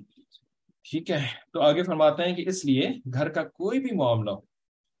ہوتا ہے بھائی. ٹھیک ہے، تو آگے فرماتے ہیں کہ اس لیے گھر کا کوئی بھی معاملہ ہو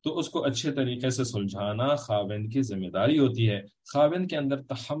تو اس کو اچھے طریقے سے سلجھانا خاوند کی ذمہ داری ہوتی ہے. خاوند کے اندر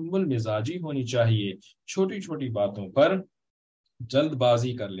تحمل مزاجی ہونی چاہیے. چھوٹی چھوٹی باتوں پر جلد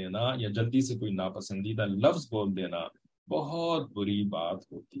بازی کر لینا یا جلدی سے کوئی ناپسندیدہ لفظ بول دینا بہت بری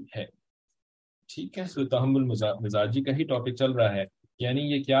بات ہوتی ہے. ٹھیک ہے، تو تحمل مزاجی کا ہی ٹاپک چل رہا ہے. یعنی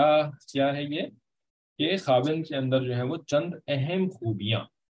یہ کیا ہے یہ کہ خاوند کے اندر جو ہے وہ چند اہم خوبیاں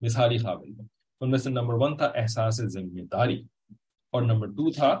مثالی خاوند میں، ان میں سے نمبر 1 تھا احساس ذمہ داری، اور نمبر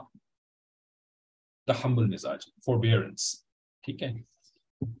 2 تھا تحمل مزاج، فوربیئرنس. ٹھیک ہے،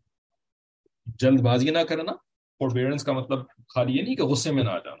 جلد بازی نہ کرنا. فوربیئرنس کا مطلب خالی یہ نہیں کہ غصے میں نہ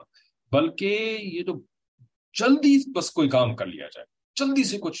آ جانا، بلکہ یہ جو جلدی بس کوئی کام کر لیا جائے، جلدی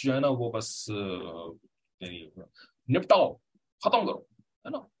سے کچھ جو ہے نا وہ بس یعنی نپٹاؤ، ختم کرو، ہے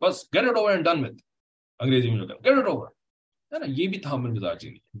نا. بس get it over and done with, انگریزی میں جو کہتے ہیں گیٹ اٹ اوور، ہے نا. یہ بھی تحمل مزاجی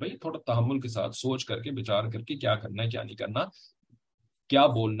نہیں ہے بھائی. تھوڑا تحمل کے ساتھ سوچ کر کے بچار کر کے کیا کرنا ہے کیا نہیں کرنا، کیا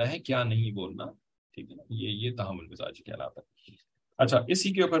بولنا ہے کیا نہیں بولنا، ٹھیک ہے نا. یہ تحمل مزاجی کہلاتا ہے. اچھا،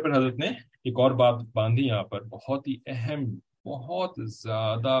 اسی کے اوپر پھر حضرت نے ایک اور بات باندھی یہاں پر، بہت ہی اہم، بہت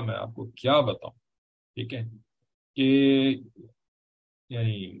زیادہ، میں آپ کو کیا بتاؤں، ٹھیک ہے، کہ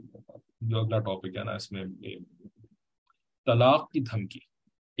یعنی جو اگلا ٹاپک ہے نا اس میں، طلاق کی دھمکی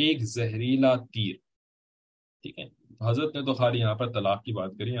ایک زہریلا تیر. ٹھیک ہے، حضرت نے تو خالی یہاں پر طلاق کی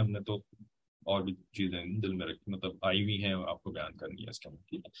بات کری، ہم نے تو اور بھی چیزیں دل میں رکھی، مطلب آئی ہوئی ہیں، آپ کو بیان کرنی ہے اس کے اندر.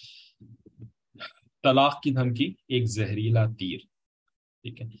 ٹھیک ہے، طلاق کی دھمکی ایک زہریلا تیر.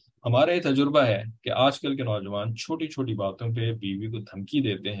 ٹھیک ہے، ہمارا یہ تجربہ ہے کہ آج کل کے نوجوان چھوٹی چھوٹی باتوں پہ بیوی کو دھمکی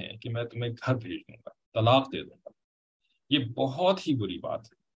دیتے ہیں کہ میں تمہیں گھر بھیج دوں گا، طلاق دے دوں گا. یہ بہت ہی بری بات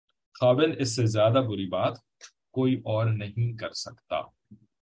ہے. خاوند اس سے زیادہ بری بات کوئی اور نہیں کر سکتا.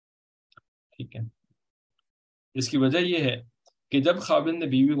 ٹھیک ہے، اس کی وجہ یہ ہے کہ جب خاوند نے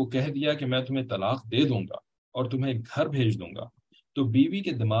بیوی کو کہہ دیا کہ میں تمہیں طلاق دے دوں گا اور تمہیں گھر بھیج دوں گا، تو بیوی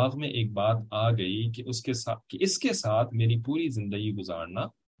کے دماغ میں ایک بات آ گئی کہ اس کے ساتھ میری پوری زندگی گزارنا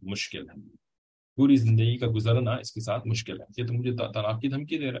مشکل ہے، پوری زندگی کا گزرنا اس کے ساتھ مشکل ہے. یہ تو مجھے طلاق کی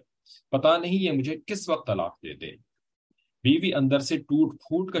دھمکی دے رہا ہے، پتہ نہیں یہ مجھے کس وقت طلاق دے دے. بیوی اندر سے ٹوٹ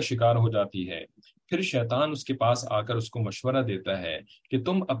پھوٹ کا شکار ہو جاتی ہے. پھر شیطان اس کے پاس آ کر اس کو مشورہ دیتا ہے کہ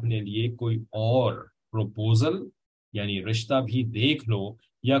تم اپنے لیے کوئی اور پروپوزل یعنی رشتہ بھی دیکھ لو،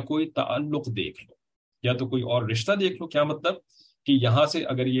 یا کوئی تعلق دیکھ لو، یا تو کوئی اور رشتہ دیکھ لو. کیا مطلب کہ یہاں سے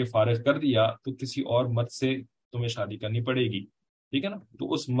اگر یہ فارغ کر دیا تو کسی اور مرد سے تمہیں شادی کرنی پڑے گی. ٹھیک ہے نا،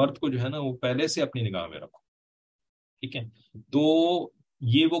 تو اس مرد کو جو ہے نا وہ پہلے سے اپنی نگاہ میں رکھو. ٹھیک ہے، تو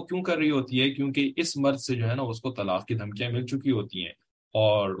یہ وہ کیوں کر رہی ہوتی ہے؟ کیونکہ اس مرد سے جو ہے نا اس کو طلاق کی دھمکیاں مل چکی ہوتی ہیں،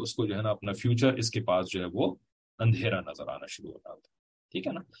 اور اس کو جو ہے نا اپنا فیوچر اس کے پاس جو ہے وہ اندھیرا نظر آنا شروع ہو جاتا ہے. ٹھیک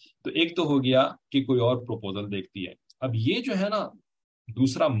ہے نا، تو ایک تو ہو گیا کہ کوئی اور پروپوزل دیکھتی ہے. اب یہ جو ہے نا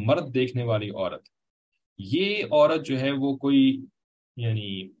دوسرا مرد دیکھنے والی عورت، یہ عورت جو ہے وہ کوئی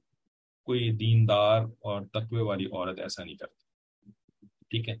یعنی کوئی دیندار اور تقوی والی عورت ایسا نہیں کرتی.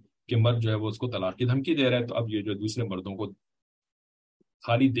 ٹھیک ہے، کہ مرد جو ہے وہ اس کو طلاق کی دھمکی دے رہا ہے، تو اب یہ جو دوسرے مردوں کو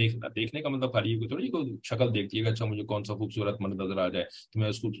خالی دیکھنے کا مطلب خالی یہ تھوڑی کوئی شکل دیکھتی ہے کہ اچھا مجھے کون سا خوبصورت مرد نظر آ جائے تو میں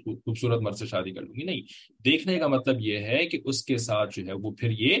اس کو خوبصورت مرد سے شادی کر لوں گی. نہیں، دیکھنے کا مطلب یہ ہے کہ اس کے ساتھ جو ہے وہ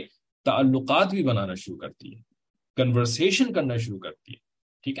پھر یہ تعلقات بھی بنانا شروع کرتی ہے، کنورسیشن کرنا شروع کرتی ہے.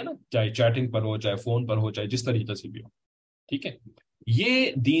 ٹھیک ہے نا، چاہے چیٹنگ پر ہو، چاہے فون پر ہو، چاہے جس طریقے سے بھی ہو. ٹھیک ہے،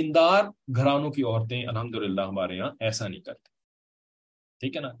 یہ دیندار گھرانوں کی عورتیں الحمدللہ ہمارے یہاں ایسا نہیں کرتی.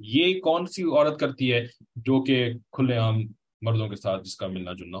 ٹھیک ہے نا، یہ کون سی عورت کرتی ہے جو کہ کھلے عام مردوں کے ساتھ جس کا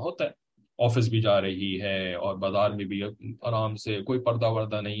ملنا جلنا ہوتا ہے، آفس بھی جا رہی ہے اور بازار میں بھی آرام سے، کوئی پردہ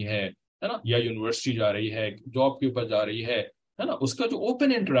وردہ نہیں ہے نا، یا یونیورسٹی جا رہی ہے، جاب کے اوپر جا رہی ہے نا، اس کا جو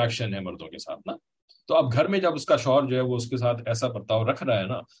اوپن انٹریکشن ہے مردوں کے ساتھ نا. تو اب گھر میں جب اس کا شوہر جو ہے وہ اس کے ساتھ ایسا برتاؤ رکھ رہا ہے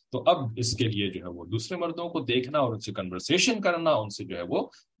نا، تو اب اس کے لیے جو ہے وہ دوسرے مردوں کو دیکھنا اور ان سے کنورسیشن کرنا، ان سے جو ہے وہ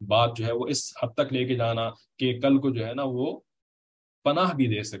بات جو ہے وہ اس حد تک لے کے جانا کہ کل کو جو ہے نا وہ پناہ بھی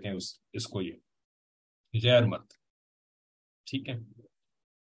دے سکیں اس کو، یہ غیر مرد. ٹھیک ہے،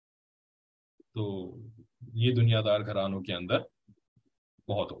 تو یہ دنیا دار گھرانوں کے اندر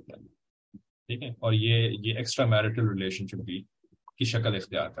بہت ہوتا ہے. ٹھیک ہے، اور یہ ایکسٹرا میرٹل ریلیشن شپ بھی کی شکل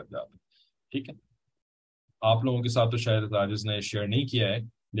اختیار کر جاتا ہے. ٹھیک ہے، آپ لوگوں کے ساتھ تو شاید راجز نے شیئر نہیں کیا ہے،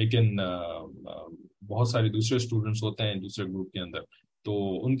 لیکن بہت سارے دوسرے اسٹوڈنٹس ہوتے ہیں دوسرے گروپ کے اندر،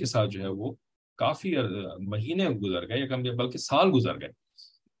 تو ان کے ساتھ جو ہے وہ کافی مہینے گزر گئے، یا کم بلکہ سال گزر گئے.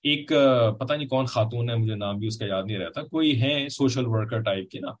 ایک پتہ نہیں کون خاتون ہے، مجھے نام بھی اس کا یاد نہیں رہتا، کوئی ہے سوشل ورکر ٹائپ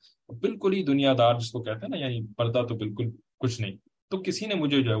کی نا، بالکل ہی دنیا دار جس کو کہتے ہیں نا، یعنی پردہ تو بالکل کچھ نہیں. تو کسی نے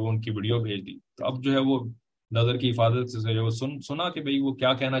مجھے جو ہے وہ ان کی ویڈیو بھیج دی، تو اب جو ہے وہ نظر کی حفاظت سے جو ہے وہ سنا کہ بھئی وہ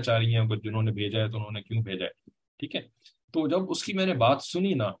کیا کہنا چاہ رہی ہیں، جنہوں نے بھیجا ہے تو انہوں نے کیوں بھیجا ہے. ٹھیک ہے، تو جب اس کی میں نے بات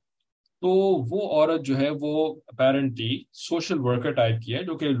سنی نا، تو وہ عورت جو ہے وہ اپیرنٹلی سوشل ورکر ٹائپ کی ہے،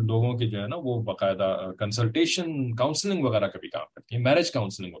 جو کہ لوگوں کے جو ہے نا وہ باقاعدہ کنسلٹیشن کاؤنسلنگ وغیرہ کا بھی کام کرتی ہے، میرج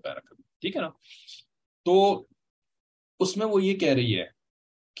کاؤنسلنگ وغیرہ کا بھی. ٹھیک ہے نا، تو اس میں وہ یہ کہہ رہی ہے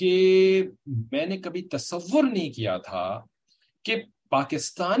کہ میں نے کبھی تصور نہیں کیا تھا کہ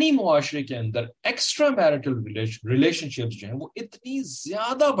پاکستانی معاشرے کے اندر ایکسٹرا میرٹل ریلیشن شپس جو ہیں وہ اتنی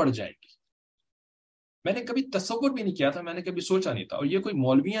زیادہ بڑھ جائیں گی. میں نے کبھی تصور بھی نہیں کیا تھا، میں نے کبھی سوچا نہیں تھا. اور یہ کوئی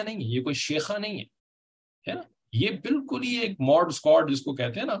مولویاں نہیں ہے، یہ کوئی شیخہ نہیں ہے نا، یہ بالکل ہی ایک ماڈ اسکواڈ جس کو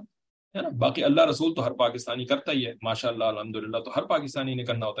کہتے ہیں نا، ہے نا. باقی اللہ رسول تو ہر پاکستانی کرتا ہی ہے ماشاء اللہ الحمدللہ، تو ہر پاکستانی نے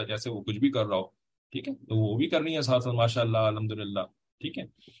کرنا ہوتا ہے جیسے وہ کچھ بھی کر رہا ہو. ٹھیک ہے، تو وہ بھی کر رہی ہے ساتھ ساتھ ماشاء اللہ الحمدللہ. ٹھیک ہے،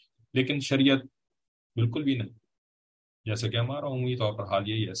 لیکن شریعت بالکل بھی نہیں، جیسے کہ ہمارا عمومی طور پر حال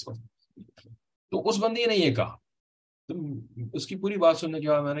یہی ہے اس وقت. تو اس بندی نے یہ کہا، تو اس کی پوری بات سننے کے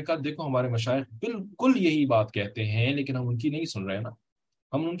بعد میں نے کہا دیکھو ہمارے مشائخ بالکل یہی بات کہتے ہیں لیکن ہم ان کی نہیں سن رہے نا،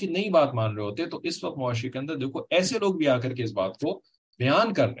 ہم ان کی نئی بات مان رہے ہوتے. تو اس وقت معاشرے کے اندر دیکھو ایسے لوگ بھی آ کر کے اس بات کو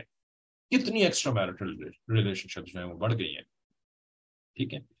بیان کر رہے ہیں، کتنی ایکسٹرا میرٹل ریلیشن شپ جو ہیں وہ بڑھ گئی ہیں.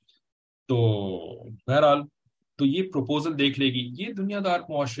 ٹھیک ہے، تو بہرحال تو یہ پروپوزل دیکھ لے گی یہ دنیا دار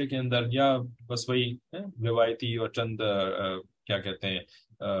معاشرے کے اندر، یا بس وہی روایتی اور چند کیا کہتے ہیں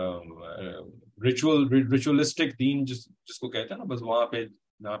ریچولسٹک دین جس کو کہتے ہیں نا، بس وہاں پہ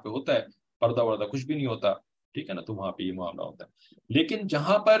جہاں پہ ہوتا ہے پردہ وردہ کچھ بھی نہیں ہوتا. ٹھیک ہے نا، تو وہاں پہ یہ معاملہ ہوتا ہے. لیکن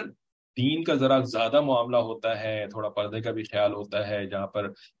جہاں پر دین کا ذرا زیادہ معاملہ ہوتا ہے، تھوڑا پردے کا بھی خیال ہوتا ہے، جہاں پر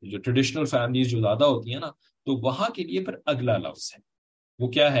جو ٹریڈیشنل فیملیز جو زیادہ ہوتی ہیں نا، تو وہاں کے لیے پھر اگلا لفظ ہے وہ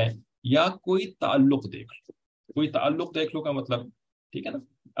کیا ہے، یا کوئی تعلق دیکھ لو. کوئی تعلق دیکھ لو کا مطلب، ٹھیک ہے نا،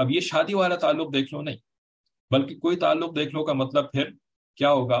 اب یہ شادی والا تعلق دیکھ لو نہیں، بلکہ کوئی تعلق دیکھ لو کا مطلب پھر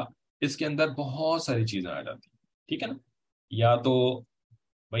کیا ہوگا، اس کے اندر بہت ساری چیزیں آ جاتی ہیں. ٹھیک ہے نا، یا تو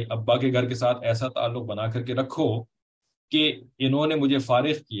بھائی ابا کے گھر کے ساتھ ایسا تعلق بنا کر کے رکھو کہ انہوں نے مجھے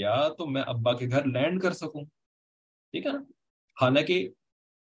فارغ کیا تو میں ابا کے گھر لینڈ کر سکوں. ٹھیک ہے نا، حالانکہ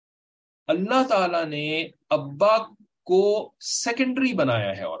اللہ تعالیٰ نے ابا کو سیکنڈری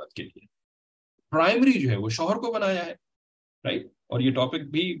بنایا ہے عورت کے لیے، پرائمری جو ہے وہ شوہر کو بنایا ہے. رائٹ، اور یہ ٹاپک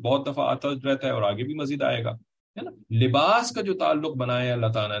بھی بہت دفعہ آتا رہتا ہے اور آگے بھی مزید آئے گا. ہے نا، لباس کا جو تعلق بنایا ہے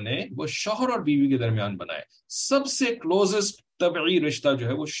اللہ تعالیٰ نے وہ شوہر اور بیوی کے درمیان بنایا. سب سے کلوزسٹ طبعی رشتہ جو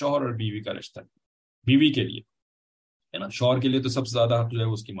ہے وہ شوہر اور بیوی کا رشتہ ہے، بیوی کے لیے. ہے نا، شوہر کے لیے تو سب سے زیادہ حق جو ہے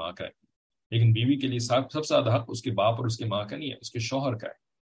وہ اس کی ماں کا ہے، لیکن بیوی کے لیے سب سے زیادہ حق اس کے باپ اور اس کے ماں کا نہیں ہے، اس کے شوہر کا ہے.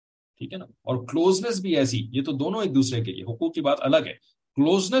 ٹھیک ہے نا، اور کلوزنس بھی ایسی، یہ تو دونوں ایک دوسرے کے لیے، حقوق کی بات الگ ہے،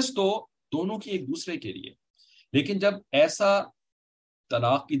 کلوزنس تو دونوں کی ایک دوسرے کے لیے. لیکن جب ایسا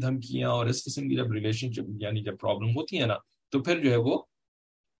طلاق کی دھمکیاں اور اس قسم کی جب ریلیشن شپ یعنی جب پرابلم ہوتی ہے نا، تو پھر جو ہے وہ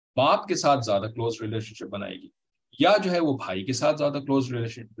باپ کے ساتھ زیادہ کلوز ریلیشن شپ بنائے گی، یا جو ہے وہ بھائی کے ساتھ زیادہ کلوز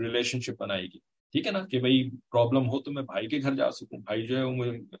ریلیشن شپ بنائے گی. ٹھیک ہے نا، کہ بھائی پرابلم ہو تو میں بھائی کے گھر جا سکوں، بھائی جو ہے وہ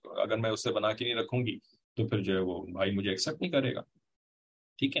اگر میں اس سے بنا کے نہیں رکھوں گی تو پھر جو ہے وہ بھائی مجھے ایکسیپٹ نہیں کرے گا.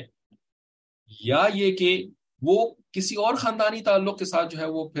 ٹھیک ہے، یا یہ کہ وہ کسی اور خاندانی تعلق کے ساتھ جو ہے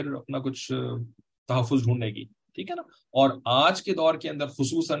وہ پھر اپنا کچھ تحفظ ڈھونڈے گی. ٹھیک ہے نا، اور آج کے دور کے اندر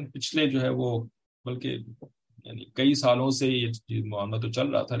خصوصاً پچھلے جو ہے وہ بلکہ یعنی کئی سالوں سے یہ معاملہ تو چل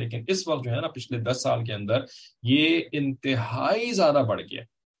رہا تھا، لیکن اس وقت جو ہے نا پچھلے 10 سال کے اندر یہ انتہائی زیادہ بڑھ گیا.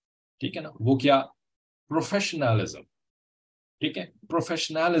 ٹھیک ہے نا، وہ کیا، پروفیشنلزم. ٹھیک ہے،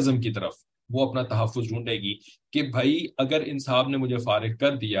 پروفیشنلزم کی طرف وہ اپنا تحفظ ڈھونڈے گی کہ بھائی اگر ان صاحب نے مجھے فارغ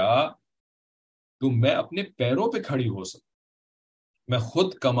کر دیا تو میں اپنے پیروں پہ کھڑی ہو سکوں، میں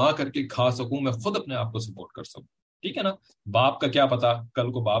خود کما کر کے کھا سکوں، میں خود اپنے آپ کو سپورٹ کر سکوں. ٹھیک ہے نا، باپ کا کیا پتا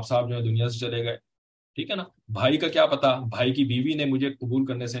کل کو باپ صاحب جو ہے دنیا سے چلے گئے. ٹھیک ہے نا، بھائی کا کیا پتا بھائی کی بیوی نے مجھے قبول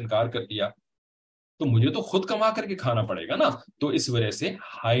کرنے سے انکار کر دیا، تو مجھے تو خود کما کر کے کھانا پڑے گا نا. تو اس وجہ سے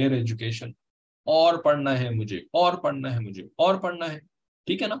ہائر ایجوکیشن، اور پڑھنا ہے مجھے، اور پڑھنا ہے مجھے، اور پڑھنا ہے.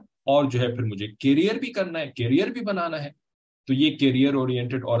 ٹھیک ہے نا، اور جو ہے پھر مجھے کیریئر بھی کرنا ہے، کیریئر بھی بنانا ہے. تو یہ کیریئر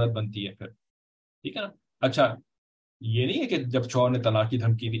اورینٹڈ عورت بنتی ہے پھر. ٹھیک ہے نا، اچھا یہ نہیں ہے کہ جب شوہر نے طلاق کی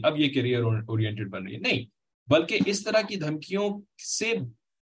دھمکی دی اب یہ کیریئر اورینٹڈ بن رہی ہے، نہیں، بلکہ اس طرح کی دھمکیوں سے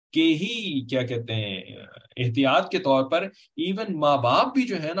کے ہی کیا کہتے ہیں احتیاط کے طور پر ایون ماں باپ بھی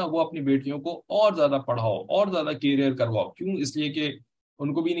جو ہے نا وہ اپنی بیٹیوں کو اور زیادہ پڑھاؤ، اور زیادہ کیریئر کرواؤ. کیوں؟ اس لیے کہ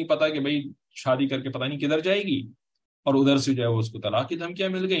ان کو بھی نہیں پتا کہ بھائی شادی کر کے پتہ نہیں کدھر جائے گی، اور ادھر سے جو ہے وہ اس کو طلاق کی دھمکیاں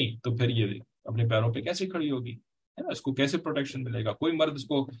مل گئیں تو پھر یہ اپنے پیروں پہ کیسے کھڑی ہوگی، ہے نا، اس کو کیسے پروٹیکشن ملے گا. کوئی مرد اس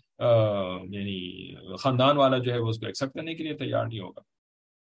کو یعنی خاندان والا جو ہے وہ اس کو ایکسیپٹ کرنے کے لیے تیار نہیں ہوگا.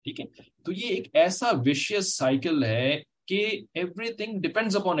 ٹھیک ہے، تو یہ ایک ایسا ویشیس سائیکل ہے کہ every thing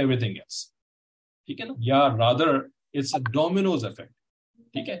depends upon every thing else. ٹھیک ہے نا، یا rather it's a Domino's effect.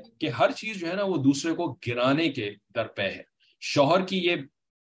 ٹھیک ہے، کہ ہر چیز جو ہے نا وہ دوسرے کو گرانے کے در پہ ہے. شوہر کی یہ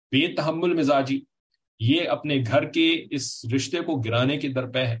بے تحمل مزاجی یہ اپنے گھر کے اس رشتے کو گرانے کے در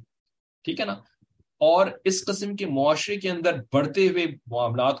پہ ہے. ٹھیک ہے نا، اور اس قسم کے معاشرے کے اندر بڑھتے ہوئے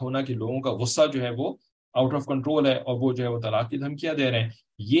معاملات ہونا کہ لوگوں کا غصہ جو ہے وہ آؤٹ آف کنٹرول ہے اور وہ جو ہے وہ طلاق کی دھمکیاں دے رہے ہیں.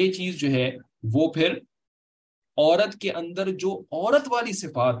 یہ چیز جو ہے وہ پھر عورت کے اندر جو عورت والی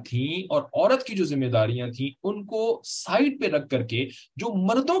صفات تھیں اور عورت کی جو ذمہ داریاں تھیں ان کو سائڈ پہ رکھ کر کے جو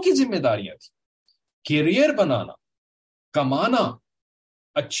مردوں کی ذمہ داریاں تھیں، کیریئر بنانا، کمانا،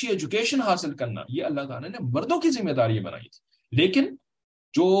 اچھی ایجوکیشن حاصل کرنا، یہ اللہ تعالیٰ نے مردوں کی ذمہ داری بنائی تھی. لیکن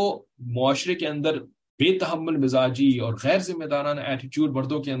جو معاشرے کے اندر بے تحمل مزاجی اور غیر ذمہ دارانہ ایٹیٹیوڈ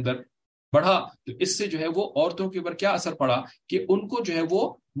مردوں کے اندر بڑھا تو اس سے جو ہے وہ عورتوں کے اوپر کیا اثر پڑا کہ ان کو جو ہے وہ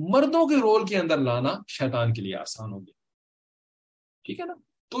مردوں کے رول کے اندر لانا شیطان کے لیے آسان ہو گیا. ٹھیک ہے نا،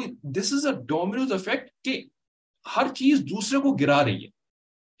 تو دس از اے ڈومینوز افیکٹ کہ ہر چیز دوسرے کو گرا رہی ہے.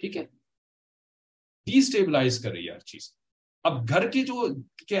 ٹھیک ہے، ڈیسٹیبلائز کر رہی ہے ہر چیز. اب گھر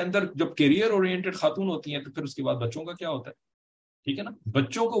کے اندر جب کیریئر اورینٹڈ خاتون ہوتی ہیں تو پھر اس کے بعد بچوں کا کیا ہوتا ہے؟ ٹھیک ہے نا,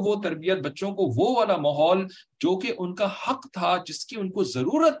 بچوں کو وہ تربیت, بچوں کو وہ والا ماحول جو کہ ان کا حق تھا, جس کی ان کو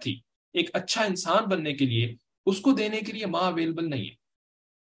ضرورت تھی ایک اچھا انسان بننے کے لیے, اس کو دینے کے لیے ماں اویلیبل نہیں ہے,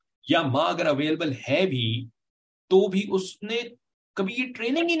 یا ماں اگر اویلیبل ہے بھی تو بھی اس نے کبھی یہ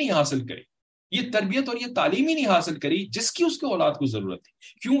ٹریننگ ہی نہیں حاصل کری, یہ تربیت اور یہ تعلیم ہی نہیں حاصل کری جس کی اس کے اولاد کو ضرورت تھی.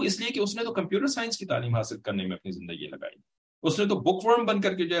 کیوں؟ اس لیے کہ اس نے تو کمپیوٹر سائنس کی تعلیم حاصل کرنے میں اپنی زندگی لگائی, اس نے تو بک ورم بن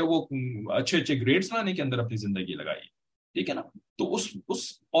کر کے جو ہے وہ اچھے اچھے گریڈز لانے کے اندر اپنی زندگی لگائی. ٹھیک ہے نا, تو اس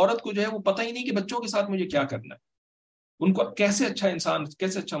عورت کو جو ہے وہ پتہ ہی نہیں کہ بچوں کے ساتھ مجھے کیا کرنا ہے, ان کو کیسے اچھا انسان,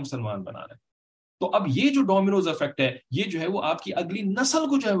 کیسے اچھا مسلمان بنانا ہے. تو اب یہ جو ڈومینوز افیکٹ ہے, یہ جو ہے وہ آپ کی اگلی نسل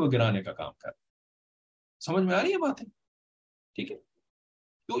کو جو ہے وہ گرانے کا کام کر رہا ہے. سمجھ میں آ رہی ہے بات ہے؟ ٹھیک ہے,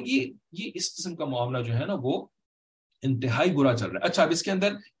 تو یہ اس قسم کا معاملہ جو ہے نا وہ انتہائی برا چل رہا ہے. اچھا, اب اس کے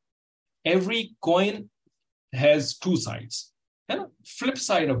اندر every coin has two sides, ہے نا, flip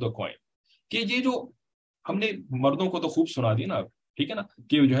side of the coin, کہ یہ جو ہم نے مردوں کو تو خوب سنا دی نا, ٹھیک ہے نا,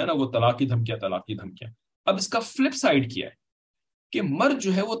 کہ جو ہے نا وہ طلاق کی دھمکیاں, طلاق کی دھمکیاں. اب اس کا فلپ سائڈ کیا ہے کہ مرد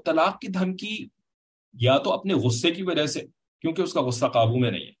جو ہے وہ طلاق کی دھمکی یا تو اپنے غصے کی وجہ سے, کیونکہ اس کا غصہ قابو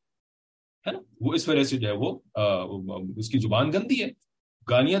میں نہیں ہے نا, وہ اس وجہ سے جو ہے وہ اس کی زبان گندی ہے,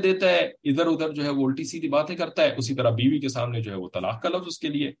 گالیاں دیتا ہے, ادھر ادھر جو ہے وہ الٹی سیدھی باتیں کرتا ہے. اسی طرح بیوی کے سامنے جو ہے وہ طلاق کا لفظ اس کے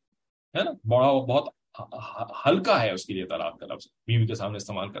لیے ہے نا بہت ہلکا ہے, اس کے لیے طلاق کا لفظ بیوی کے سامنے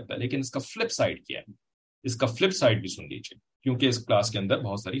استعمال کرتا ہے. لیکن اس کا فلپ سائڈ کیا ہے, اس کا فلپ سائڈ بھی سن لیجیے, کیونکہ اس کلاس کے اندر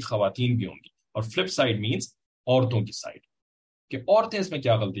بہت ساری خواتین بھی ہوں گی, اور فلپ سائڈ مینس عورتوں کی سائڈ, کہ عورتیں اس میں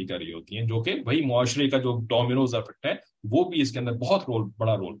کیا غلطی کر رہی ہوتی ہیں, جو کہ وہی معاشرے کا جو ڈومینوز افیکٹ ہے وہ بھی اس کے اندر بہت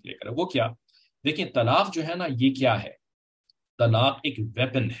بڑا رول پلے کرے. وہ کیا؟ دیکھیں, طلاق جو ہے نا یہ کیا ہے؟ طلاق ایک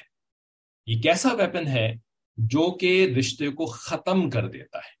ویپن ہے. یہ کیسا ویپن ہے؟ جو کہ رشتے کو ختم کر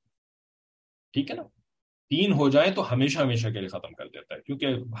دیتا ہے. ٹھیک ہے نا, 3 ہو جائیں تو ہمیشہ ہمیشہ کے لیے ختم کر دیتا ہے,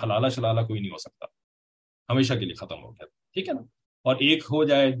 کیونکہ حلالہ شلالہ کوئی نہیں ہو سکتا, ہمیشہ کے لیے ختم ہو گیا. ٹھیک ہے نا, اور ایک ہو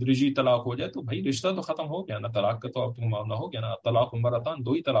جائے, درجی طلاق ہو جائے, تو بھائی رشتہ تو ختم ہو گیا نا, طلاق کا تو آپ کو معاملہ ہو گیا نا. طلاق مرتان,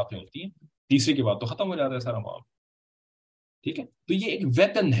 2 ہی طلاقیں ہوتی ہیں, تیسری کے بعد تو ختم ہو جاتا ہے سارا معاملہ. ٹھیک ہے, تو یہ ایک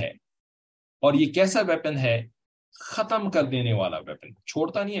ویپن ہے, اور یہ کیسا ویپن ہے؟ ختم کر دینے والا ویپن,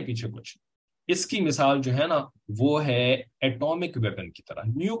 چھوڑتا نہیں ہے پیچھے کچھ. اس کی مثال جو ہے نا وہ ہے ایٹامک ویپن کی طرح,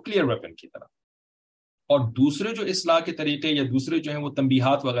 نیوکلیئر ویپن کی طرح. اور دوسرے جو اصلاح کے طریقے یا دوسرے جو ہیں وہ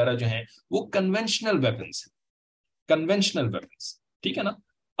تنبیہات وغیرہ جو ہیں وہ کنونشنل ویپنز ہیں, کنونشنل ویپنز. ٹھیک ہے نا.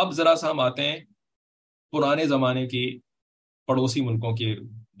 اب ذرا سا ہم آتے ہیں پرانے زمانے کی پڑوسی ملکوں کے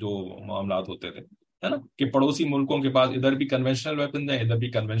جو معاملات ہوتے تھے, ہے نا, کہ پڑوسی ملکوں کے پاس ادھر بھی کنونشنل ویپنز ہیں, ادھر بھی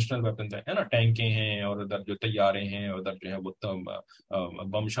کنونشنل ویپنز ہیں, ہے نا, ٹینکیں ہیں, اور ادھر جو طیارے ہیں, اور ادھر جو ہے وہ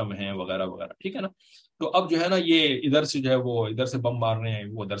بم شم ہیں وغیرہ وغیرہ. ٹھیک ہے نا. تو اب جو ہے نا یہ ادھر سے جو ہے وہ ادھر سے بم مار رہے ہیں,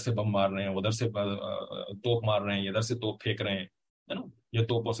 وہ ادھر سے بم مار رہے ہیں, ادھر سے توپ مار رہے ہیں, ادھر سے توپ پھینک رہے ہیں, ہے نا, یہ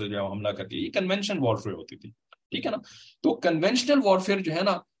توپوں سے جو ہے حملہ کرتی ہے. یہ کنونشن وارفیئر ہوتی تھی. ٹھیک ہے نا. تو کنونشنل وارفیئر جو ہے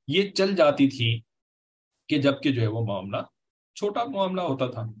نا یہ چل جاتی تھی کہ جب کہ جو ہے وہ معاملہ چھوٹا معاملہ ہوتا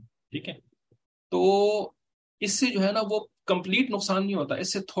تھا. ٹھیک ہے, تو اس سے جو ہے نا وہ کمپلیٹ نقصان نہیں ہوتا,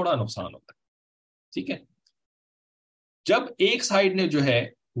 اس سے تھوڑا نقصان ہوتا ہے. ٹھیک ہے. جب ایک سائڈ نے جو ہے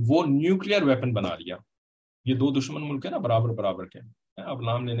وہ نیوکلیئر ویپن بنا لیا, یہ 2 دشمن ملک ہیں نا برابر برابر کے, اب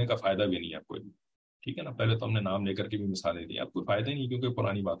نام لینے کا فائدہ بھی نہیں ہے آپ کو. ٹھیک ہے نا, پہلے تو ہم نے نام لے کر کے بھی مثالیں دی, اب کوئی فائدہ نہیں کیونکہ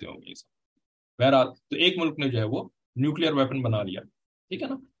پرانی باتیں ہوں گی. بہرحال تو ایک ملک نے جو ہے وہ نیوکلیئر ویپن بنا لیا. ٹھیک ہے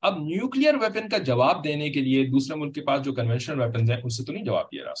نا. اب نیوکلیئر ویپن کا جواب دینے کے لیے دوسرے ملک کے پاس جو کنونشنل ویپنز ہیں ان سے تو نہیں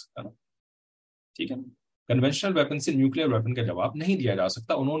جواب دیا جا سکتا نا. ٹھیک ہے نا. کنونشنل ویپن سے نیوکلیئر ویپن کا جواب نہیں دیا جا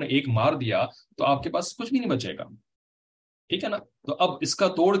سکتا. انہوں نے ایک مار دیا تو آپ کے پاس کچھ بھی نہیں بچے گا. ٹھیک ہے نا. تو اب اس کا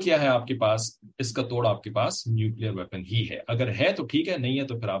توڑ کیا ہے آپ کے پاس؟ اس کا توڑ آپ کے پاس نیوکلیئر ویپن ہی ہے. اگر ہے تو ٹھیک ہے, نہیں ہے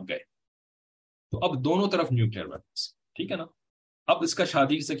تو پھر آپ گئے. تو اب دونوں طرف نیوکلیئر ویپنس. ٹھیک ہے نا. اب اس کا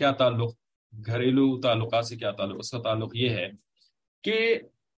شادی سے کیا تعلق, گھریلو تعلقات سے کیا تعلق؟ اس کا تعلق یہ ہے کہ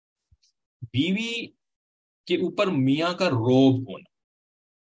بیوی کے اوپر میاں کا روب ہونا.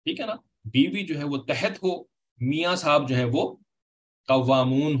 ٹھیک ہے نا. بیوی جو ہے وہ تحت ہو, میاں صاحب جو ہے وہ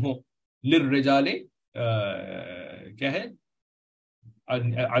قوامون ہو. للرجال کیا ہے,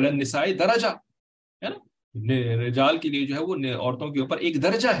 علی النساء درجہ, ہے نا, رجال کے لیے جو ہے وہ عورتوں کے اوپر ایک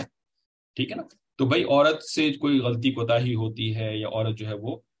درجہ ہے. ٹھیک ہے نا. تو بھائی عورت سے کوئی غلطی کوتاہی ہوتی ہے, یا عورت جو ہے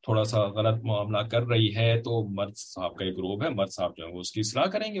وہ تھوڑا سا غلط معاملہ کر رہی ہے, تو مرد صاحب کا ایک گروپ ہے, مرد صاحب جو ہے وہ اس کی اصلاح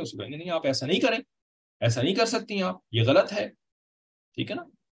کریں گے, اس کو کہیں گے نہیں آپ ایسا نہیں کریں, ایسا نہیں کر سکتی آپ, یہ غلط ہے. ٹھیک ہے نا.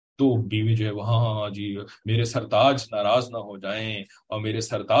 تو بیوی جو ہے وہ ہاں جی میرے سرتاج ناراض نہ ہو جائیں, اور میرے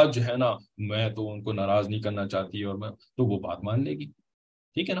سرتاج جو ہے نا میں تو ان کو ناراض نہیں کرنا چاہتی, اور میں تو وہ بات مان لے گی.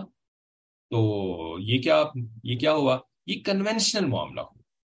 ٹھیک ہے نا. تو یہ کیا ہوا, یہ کنونشنل معاملہ ہو.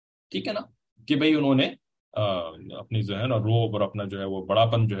 ٹھیک ہے نا. کہ بھئی انہوں نے اپنی جو ہے نا روب اور اپنا جو ہے وہ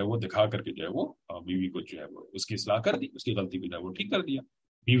بڑاپن جو ہے وہ دکھا کر کے جو ہے وہ بیوی کو جو ہے وہ اس کی اصلاح کر دی، اس کی غلطی کو جو ہے وہ ٹھیک کر دیا،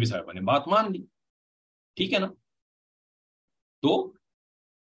 بیوی صاحبہ نے بات مان لی، ٹھیک ہے نا؟ تو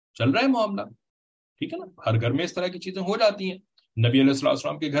چل رہا ہے معاملہ، ٹھیک ہے نا؟ ہر گھر میں اس طرح کی چیزیں ہو جاتی ہیں، نبی علیہ الصلوۃ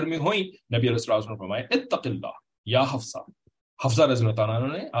والسلام کے گھر میں ہوئیں، نبی علیہ الصلوۃ والسلام نے فرمایا اتق اللہ یا حفصہ، حفصہ رضی اللہ تعالیٰ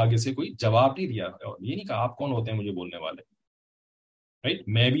عنہ نے آگے سے کوئی جواب نہیں دیا، اور یہ نہیں کہا آپ کون ہوتے ہیں مجھے بولنے والے، رائٹ؟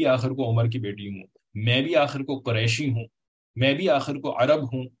 میں بھی آخر کو عمر کی بیٹی ہوں، میں بھی آخر کو قریشی ہوں، میں بھی آخر کو عرب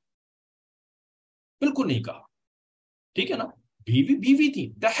ہوں، بالکل نہیں کہا، ٹھیک ہے نا؟ بیوی بیوی تھی،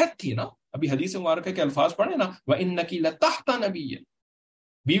 تحت تھی نا، ابھی حدیث مبارکہ کے الفاظ پڑھیں نا، وَإِنَّكِ لَتَحْتَ نَبِيٍّ،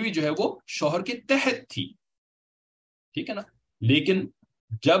 بیوی جو ہے وہ شوہر کے تحت تھی، ٹھیک ہے نا؟ لیکن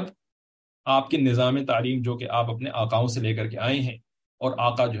جب آپ کے نظام تعلیم جو کہ آپ اپنے آقاؤں سے لے کر کے آئے ہیں، اور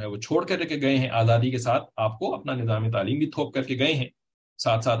آقا جو ہے وہ چھوڑ کر کے گئے ہیں آزادی کے ساتھ، آپ کو اپنا نظام تعلیم بھی تھوپ کر کے گئے ہیں،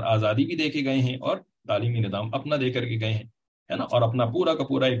 ساتھ ساتھ آزادی بھی دے کے گئے ہیں، اور تعلیمی نظام اپنا دے کر کے گئے ہیں، ہے نا؟ اور اپنا پورا کا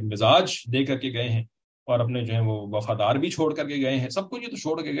پورا ایک مزاج دے کر کے گئے ہیں، اور اپنے جو ہے وہ وفادار بھی چھوڑ کر کے گئے ہیں، سب کچھ یہ تو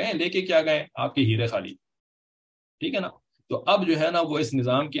چھوڑ کے گئے ہیں، لے کے کیا گئے؟ آپ کے ہیرے خالی، ٹھیک ہے نا؟ تو اب جو ہے نا وہ اس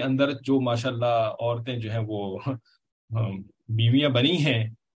نظام کے اندر جو ماشاءاللہ عورتیں جو ہیں وہ بیویاں بنی ہیں،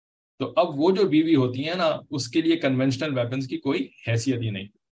 تو اب وہ جو بیوی ہوتی ہیں نا، اس کے لیے کنونشنل ویپنز کی کوئی حیثیت ہی نہیں،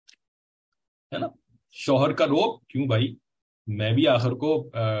 ہے نا؟ شوہر کا روب کیوں بھائی؟ میں بھی آخر کو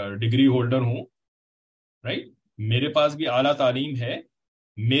ڈگری ہولڈر ہوں، رائٹ؟ میرے پاس بھی اعلیٰ تعلیم ہے،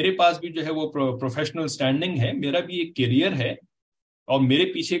 میرے پاس بھی جو ہے وہ پروفیشنل سٹینڈنگ ہے، میرا بھی ایک کیریئر ہے، اور میرے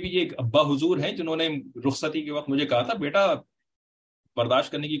پیچھے بھی ایک ابا حضور ہیں جنہوں نے رخصتی کے وقت مجھے کہا تھا بیٹا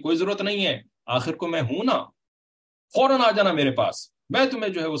برداشت کرنے کی کوئی ضرورت نہیں ہے، آخر کو میں ہوں نا، فوراً آ جانا میرے پاس، میں تمہیں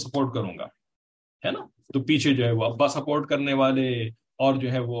جو ہے وہ سپورٹ کروں گا، ہے نا؟ تو پیچھے جو ہے وہ ابا سپورٹ کرنے والے، اور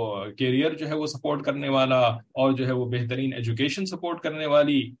جو ہے وہ کیریئر جو ہے وہ سپورٹ کرنے والا، اور جو ہے وہ بہترین ایجوکیشن سپورٹ کرنے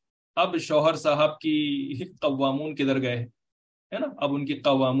والی، اب شوہر صاحب کی قوامون کدھر گئے، ہے نا؟ اب ان کی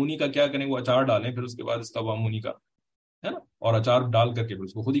قوامونی کا کیا کریں؟ وہ اچار ڈالیں پھر اس کے بعد اس قوامونی کا، ہے نا؟ اور اچار ڈال کر کے پھر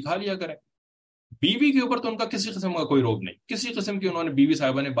اس کو خود ہی کھا لیا کریں۔ بیوی کے اوپر تو ان کا کسی قسم کا کوئی روب نہیں، کسی قسم کی انہوں نے بیوی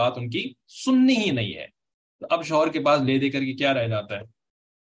صاحبہ نے بات ان کی سننی ہی نہیں ہے، تو اب شوہر کے پاس لے دے کر کے کیا رہ جاتا ہے؟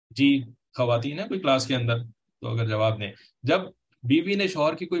 جی خواتین ہے کوئی کلاس کے اندر تو اگر جواب دیں، جب بیوی نے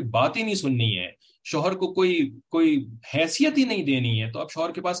شوہر کی کوئی بات ہی نہیں سننی ہے، شوہر کو کوئی حیثیت ہی نہیں دینی ہے، تو اب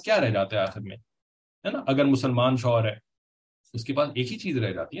شوہر کے پاس کیا رہ جاتا ہے آخر میں، ہے نا؟ اگر مسلمان شوہر ہے اس کے پاس ایک ہی چیز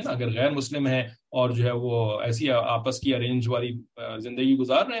رہ جاتی ہے نا، اگر غیر مسلم ہے اور جو ہے وہ ایسی آپس کی ارینج والی زندگی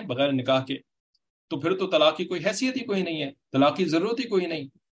گزار رہے ہیں بغیر نکاح کے، تو پھر تو طلاق کی کوئی حیثیت ہی کوئی نہیں ہے، طلاق کی ضرورت ہی کوئی نہیں،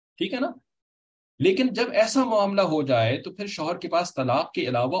 ٹھیک ہے نا؟ لیکن جب ایسا معاملہ ہو جائے تو پھر شوہر کے پاس طلاق کے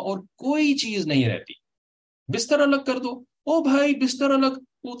علاوہ اور کوئی چیز نہیں رہتی، بستر الگ کر دو، او بھائی بستر الگ،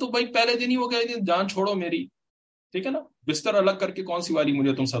 وہ تو بھائی پہلے دن ہی وہ کہہ دن جان چھوڑو میری، ٹھیک ہے نا؟ بستر الگ کر کے کون سی والی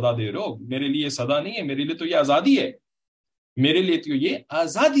مجھے تم سزا دے رہے ہو؟ میرے لیے سزا نہیں ہے، میرے لیے تو یہ آزادی ہے، میرے لیے تو یہ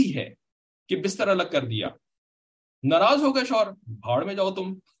آزادی ہے کہ بستر الگ کر دیا۔ ناراض ہو گئے شوہر، بھاڑ میں جاؤ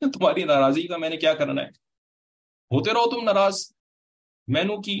تم تمہاری ناراضی کا میں نے کیا کرنا ہے، ہوتے رہو تم ناراض،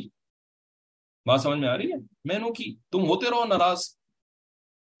 مینو کی بات سمجھ میں آ رہی ہے؟ مینو کی تم ہوتے رہو ناراض،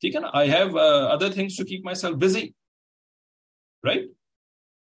 ٹھیک ہے نا؟ I have other things to keep myself busy, right?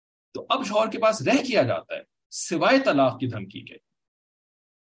 تو اب شوہر کے پاس رہ کیا جاتا ہے سوائے طلاق کی دھمکی کے،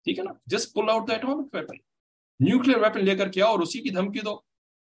 ٹھیک ہے نا؟ Just pull out the atomic weapon, nuclear weapon لے کر کے آؤ اور اسی کی دھمکی دو۔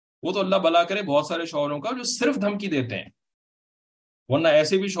 وہ تو اللہ بلا کرے بہت سارے شوہروں کا جو صرف دھمکی دیتے ہیں، ورنہ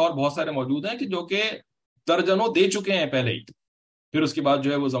ایسے بھی شوہر بہت سارے موجود ہیں کہ جو کہ درجنوں دے چکے ہیں پہلے ہی، پھر اس کے بعد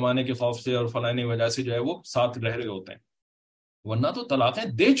جو ہے وہ زمانے کے خوف سے اور فلانے وجہ سے جو ہے وہ ساتھ رہ رہے ہوتے ہیں، ورنہ تو طلاقیں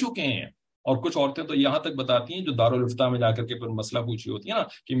دے چکے ہیں۔ اور کچھ عورتیں تو یہاں تک بتاتی ہیں جو دارالفتہ میں جا کر کے پھر مسئلہ پوچھی ہوتی ہے نا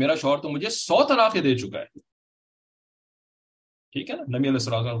کہ میرا شوہر تو مجھے 100 طلاقیں دے چکا ہے، ٹھیک ہے نا؟ نبی علیہ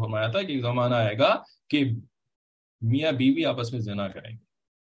السلام نے فرمایا تھا کہ زمانہ آئے گا کہ میاں بیوی آپس میں زنا کریں گے،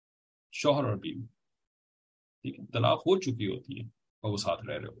 شوہر اور بیوی، ٹھیک ہے؟ طلاق ہو چکی ہوتی ہے اور وہ ساتھ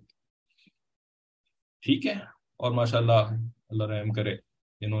رہ رہے ہوتے ہیں، ٹھیک ہے؟ اور ماشاءاللہ اللہ رحم کرے،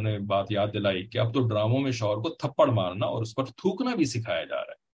 انہوں نے بات یاد دلائی کہ اب تو ڈراموں میں شوہر کو تھپڑ مارنا اور اس پر تھوکنا بھی سکھایا جا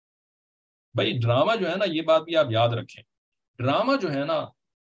رہا ہے۔ بھائی ڈرامہ جو ہے نا، یہ بات بھی آپ یاد رکھیں، ڈرامہ جو ہے نا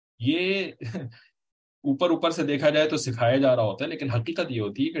یہ اوپر اوپر سے دیکھا جائے تو سکھایا جا رہا ہوتا ہے، لیکن حقیقت یہ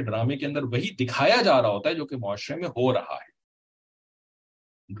ہوتی ہے کہ ڈرامے کے اندر وہی دکھایا جا رہا ہوتا ہے جو کہ معاشرے میں ہو رہا ہے،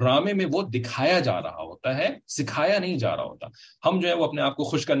 ڈرامے میں وہ دکھایا جا رہا ہوتا ہے، سکھایا نہیں جا رہا ہوتا۔ ہم جو ہے وہ اپنے آپ کو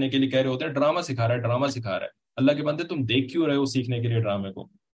خوش کرنے کے لیے کہہ رہے ہوتے ہیں ڈرامہ سکھا رہا ہے، ڈرامہ سکھا رہا ہے، اللہ کے بندے تم دیکھ کیوں رہے ہو سیکھنے کے لیے ڈرامے کو،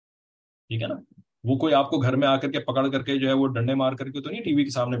 ٹھیک ہے نا؟ وہ کوئی آپ کو گھر میں آ کر کے پکڑ کر کے جو ہے وہ ڈنڈے مار کر کے تو نہیں ٹی وی کے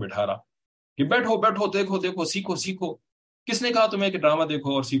سامنے بٹھا رہا کہ بیٹھو بیٹھو دیکھو دیکھو سیکھو سیکھو، کس نے کہا تمہیں کہ ڈرامہ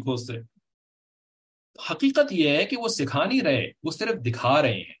دیکھو اور سیکھو اس سے؟ حقیقت یہ ہے کہ وہ سکھا نہیں رہے، وہ صرف دکھا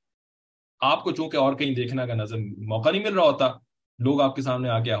رہے ہیں، آپ کو چونکہ اور کہیں دیکھنا کا نظر موقع نہیں مل رہا ہوتا، لوگ آپ کے سامنے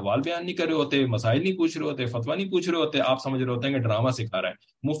آ کے احوال بیان نہیں کر رہے ہوتے، مسائل نہیں پوچھ رہے ہوتے، فتویٰ نہیں پوچھ رہے ہوتے، آپ سمجھ رہے ہوتے ہیں کہ ڈرامہ سکھا رہا ہے۔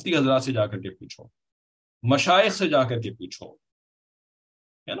 مفتی حضرات سے جا کر کے پوچھو، مشائخ سے جا کر کے پوچھو،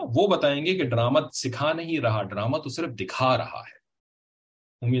 ہے نا، وہ بتائیں گے کہ ڈرامہ سکھا نہیں رہا، ڈرامہ تو صرف دکھا رہا ہے۔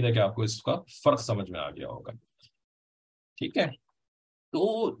 امید ہے کہ آپ کو اس کا فرق سمجھ میں آ گیا ہوگا، ٹھیک ہے۔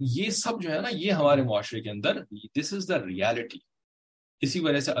 تو یہ سب جو ہے نا، یہ ہمارے معاشرے کے اندر دس از دا ریالٹی۔ اسی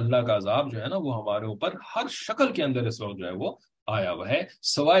وجہ سے اللہ کا عذاب جو ہے نا وہ ہمارے اوپر ہر شکل کے اندر اس وقت جو ہے وہ آیا ہوا ہے،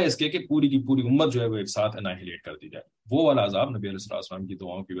 سوائے اس کے کہ پوری کی پوری امت جو ہے وہ ایک ساتھ اناہیلیٹ کر دی جائے۔ وہ والا عذاب نبی علیہ الصلوۃ والسلام کی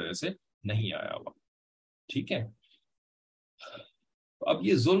دعاؤں کی وجہ سے نہیں آیا ہوا، ٹھیک ہے۔ تو اب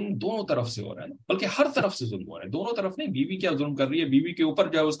یہ ظلم دونوں طرف سے ہو رہا ہے نا، بلکہ ہر طرف سے ظلم ہو رہا ہے، دونوں طرف نہیں۔ بیوی کیا ظلم کر رہی ہے، بیوی کے اوپر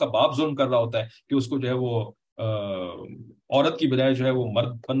جو ہے اس کا باپ ظلم کر رہا ہوتا ہے کہ اس کو جو ہے وہ عورت کی بجائے جو ہے وہ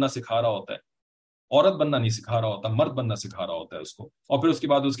مرد بننا سکھا رہا ہوتا ہے، عورت بننا نہیں سکھا رہا ہوتا، مرد بننا سکھا رہا ہوتا ہے اس کو، اور پھر اس کے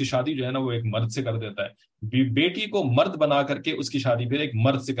بعد اس کی شادی جو ہے نا وہ ایک مرد سے کر دیتا ہے، بیٹی کو مرد بنا کر کے اس کی شادی پھر ایک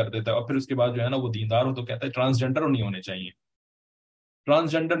مرد سے کر دیتا ہے، اور پھر اس کے بعد جو ہے نا وہ دیندار ہو تو کہتا ہے ٹرانسجینڈر نہیں ہونے چاہیے،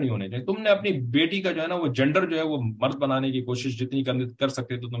 ٹرانسجینڈر نہیں ہونے چاہیے۔ تم نے اپنی بیٹی کا جو ہے نا وہ جینڈر جو ہے وہ مرد بنانے کی کوشش جتنی کر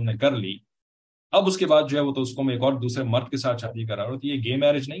سکتے تو تم نے کر لی، اب اس کے بعد جو ہے وہ تو اس کو میں ایک اور دوسرے مرد کے ساتھ شادی کرا رہا ہوں، تو یہ گے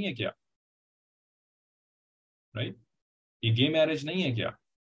میرج نہیں ہے کیا؟ رائٹ، یہ گے میرج نہیں ہے کیا؟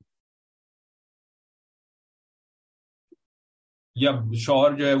 یا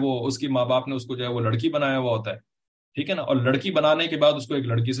شوہر جو ہے وہ اس کی ماں باپ نے اس کو جو ہے وہ لڑکی بنایا ہوا ہوتا ہے، ٹھیک ہے نا، اور لڑکی بنانے کے بعد اس کو ایک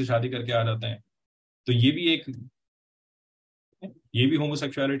لڑکی سے شادی کر کے آ جاتے ہیں، تو یہ بھی ہومو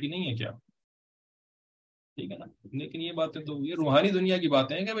سیکشوالٹی نہیں ہے کیا؟ ٹھیک ہے نا۔ لیکن یہ باتیں تو یہ روحانی دنیا کی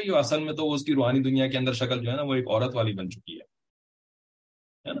باتیں ہیں کہ بھائی اصل میں تو اس کی روحانی دنیا کے اندر شکل جو ہے نا وہ ایک عورت والی بن چکی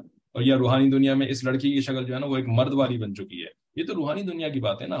ہے نا، اور یا روحانی دنیا میں اس لڑکی کی شکل جو ہے نا وہ ایک مرد والی بن چکی ہے۔ یہ تو روحانی دنیا کی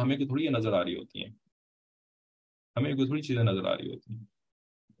باتیں نا، ہمیں کو تھوڑی یہ نظر آ رہی ہوتی ہیں، ہمیں کوئی تھوڑی چیزیں نظر آ رہی ہوتی ہیں،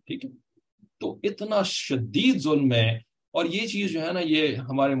 ٹھیک ہے۔ تو اتنا شدید ظلم ہے، اور یہ چیز جو ہے نا یہ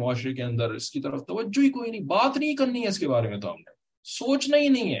ہمارے معاشرے کے اندر اس کی طرف توجہ ہی کوئی نہیں، بات نہیں کرنی ہے اس کے بارے میں، تو ہم نے سوچنا ہی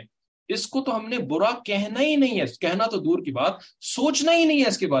نہیں ہے اس کو، تو ہم نے برا کہنا ہی نہیں ہے، کہنا تو دور کی بات، سوچنا ہی نہیں ہے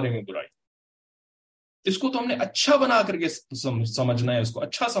اس کے بارے میں برائی، اس کو تو ہم نے اچھا بنا کر کے سمجھنا ہے، اس کو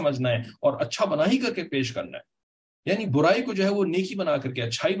اچھا سمجھنا ہے اور اچھا بنا ہی کر کے پیش کرنا ہے، یعنی برائی کو جو ہے وہ نیکی بنا کر کے،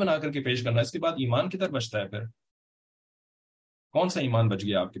 اچھائی بنا کر کے پیش کرنا ہے۔ اس کے بعد ایمان کدھر بچتا ہے پھر؟ کون سا ایمان بچ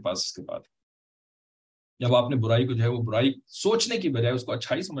گیا آپ کے پاس اس کے بعد، جب آپ نے برائی کو جو ہے وہ برائی سوچنے کی بجائے اس کو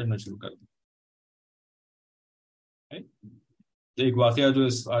اچھائی سمجھنا شروع کر دی؟ ایک واقعہ جو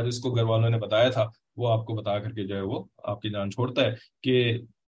آج اس کو گھر والوں نے بتایا تھا، وہ آپ کو بتا کر کے جو ہے وہ آپ کی جان چھوڑتا ہے کہ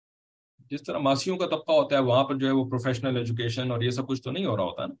جس طرح ماسیوں کا طبقہ ہوتا ہے وہاں پر جو ہے وہ پروفیشنل ایجوکیشن اور یہ سب کچھ تو نہیں ہو رہا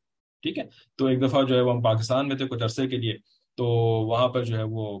ہوتا نا، ٹھیک ہے۔ تو ایک دفعہ جو ہے وہ ہم پاکستان میں تھے کچھ عرصے کے لیے، تو وہاں پر جو ہے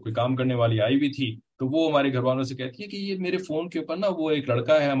وہ کوئی کام کرنے والی آئی ہوئی تھی، تو وہ ہمارے گھر والوں سے کہتی ہے کہ یہ میرے فون کے اوپر نا وہ ایک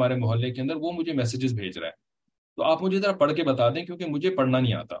لڑکا ہے ہمارے محلے کے اندر، وہ مجھے میسیجز بھیج رہا ہے، تو آپ مجھے ذرا پڑھ کے بتا دیں کیونکہ مجھے پڑھنا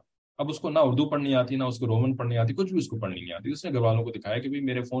نہیں آتا۔ اب اس کو نہ اردو پڑھنی آتی، نہ اس کو رومن پڑھنی آتی، کچھ بھی اس کو پڑھنی نہیں آتی۔ اس نے گھر والوں کو دکھایا کہ بھائی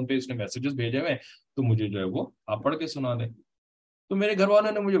میرے فون پہ اس نے میسیجز بھیجے ہوئے ہیں، تو مجھے جو ہے وہ آپ پڑھ کے سنا دیں۔ تو میرے گھر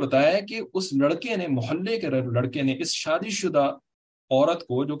والوں نے مجھے بتایا کہ اس لڑکے نے، محلے کے لڑکے نے، اس شادی شدہ عورت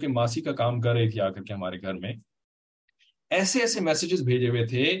کو جو کہ ماسی کا کام کر رہی تھی آ کر کے ہمارے گھر میں، ایسے ایسے میسیجز بھیجے ہوئے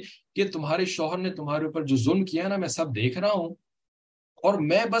تھے کہ تمہارے شوہر نے تمہارے اوپر جو ظلم کیا نا میں سب دیکھ رہا ہوں، اور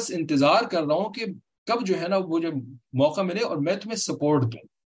میں بس انتظار کر رہا ہوں کہ کب جو ہے نا وہ جو موقع ملے اور میں تمہیں سپورٹ دوں،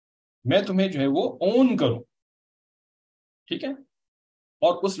 میں تمہیں جو ہے وہ اون کروں، ٹھیک ہے۔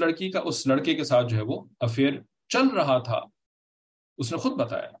 اور اس لڑکی کا اس لڑکے کے ساتھ جو ہے وہ افیئر چل رہا تھا، اس نے خود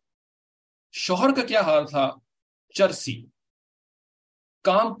بتایا۔ شوہر کا کیا حال تھا؟ چرسی،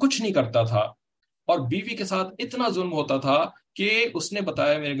 کام کچھ نہیں کرتا تھا، اور بیوی کے ساتھ اتنا ظلم ہوتا تھا کہ اس نے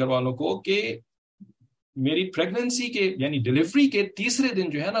بتایا میرے گھر والوں کو کہ میری پریگننسی کے یعنی ڈیلیوری کے تیسرے دن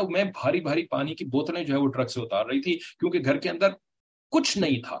جو ہے نا میں بھاری بھاری پانی کی بوتلیں جو ہے وہ ٹرک سے اتار رہی تھی، کیونکہ گھر کے اندر کچھ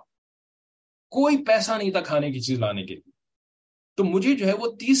نہیں تھا، کوئی پیسہ نہیں تھا کھانے کی چیز لانے کے لیے، تو مجھے جو ہے وہ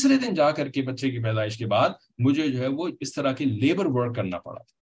تیسرے دن جا کر کے بچے کی پیدائش کے بعد مجھے جو ہے وہ اس طرح کی لیبر ورک کرنا پڑا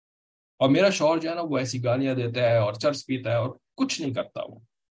تھا، اور میرا شوہر جو ہے نا وہ ایسی گالیاں دیتا ہے اور چرس پیتا ہے اور کچھ نہیں کرتا وہ،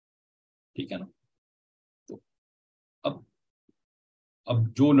 ٹھیک ہے نا۔ تو اب اب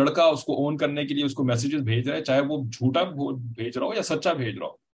جو لڑکا اس کو اون کرنے کے لیے اس کو میسیجز بھیج رہا ہے، چاہے وہ جھوٹا بھیج رہا ہو یا سچا بھیج رہا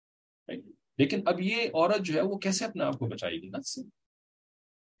ہو، لیکن اب یہ عورت جو ہے وہ کیسے اپنے آپ کو بچائے گی نا اس سے،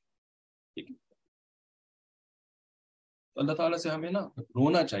 ٹھیک ہے۔ اللہ تعالیٰ سے ہمیں نا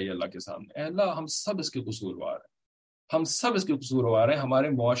رونا چاہیے اللہ کے سامنے، اے اللہ ہم سب اس کے قصوروار ہیں، ہم سب اس کے قصوروار ہیں، ہمارے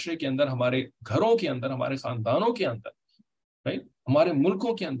معاشرے کے اندر، ہمارے گھروں کے اندر، ہمارے خاندانوں کے اندر، رائٹ، ہمارے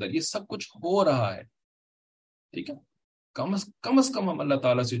ملکوں کے اندر یہ سب کچھ ہو رہا ہے، ٹھیک ہے۔ کم از کم ہم اللہ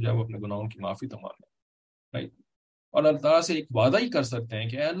تعالیٰ سے جو ہے وہ اپنے گناہوں کی معافی تو مانگیں، رائٹ۔ اور اللہ تعالیٰ سے ایک وعدہ ہی کر سکتے ہیں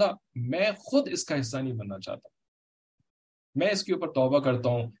کہ اے اللہ میں خود اس کا حصہ نہیں بننا چاہتا، میں اس کے اوپر توبہ کرتا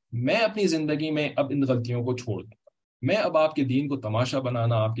ہوں، میں اپنی زندگی میں اب ان غلطیوں کو چھوڑ دوں گا، میں اب آپ کے دین کو تماشا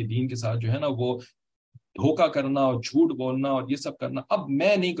بنانا، آپ کے دین کے ساتھ جو ہے نا وہ دھوکہ کرنا اور جھوٹ بولنا اور یہ سب کرنا اب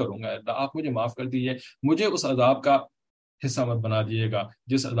میں نہیں کروں گا، اللہ آپ مجھے معاف کر دیجیے، مجھے اس عذاب کا حصہ مت بنا دیجیے گا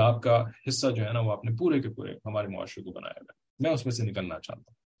جس عذاب کا حصہ جو ہے نا وہ آپ نے پورے کے پورے ہمارے معاشرے کو بنایا گا، میں اس میں سے نکلنا چاہتا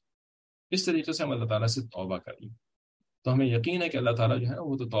ہوں۔ اس طریقے سے ہم اللہ تعالیٰ سے توبہ کر لیں تو ہمیں یقین ہے کہ اللہ تعالیٰ جو ہے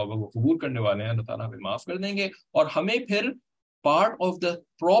وہ تو توبہ کو قبول کرنے والے ہیں، اللہ تعالیٰ ہمیں معاف کر دیں گے اور ہمیں پھر پارٹ آف دا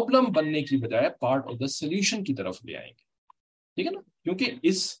پرابلم بننے کی بجائے پارٹ آف دا سولوشن کی طرف لے آئیں گے، ٹھیک ہے نا؟ کیونکہ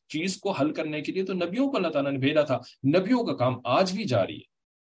اس چیز کو حل کرنے کے لیے تو نبیوں کو اللہ تعالیٰ نے بھیجا تھا، نبیوں کا کام آج بھی جاری ہے،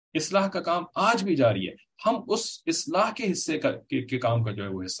 اصلاح کا کام آج بھی جاری ہے، ہم اس اصلاح کے حصے کے کام کا جو ہے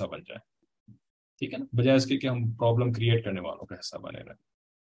وہ حصہ بن جائیں، ٹھیک ہے نا، بجائے اس کے کہ ہم پرابلم کریٹ کرنے والوں کا حصہ بنے رہیں۔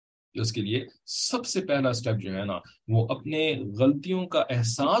 اس کے لیے سب سے پہلا سٹیپ جو ہے نا وہ اپنے غلطیوں کا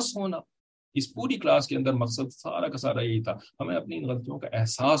احساس ہونا۔ اس پوری کلاس کے اندر مقصد سارا کا سارا یہی تھا، ہمیں اپنی ان غلطیوں کا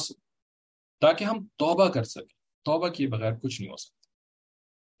احساس ہو تاکہ ہم توبہ کر سکیں، توبہ کیے بغیر کچھ نہیں ہو سکتا،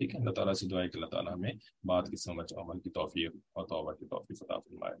 ٹھیک ہے؟ اللہ تعالیٰ سے دعا ہے کہ اللہ تعالیٰ ہمیں بات کی سمجھ، عمل کی توفیق اور توبہ کی توفیق عطا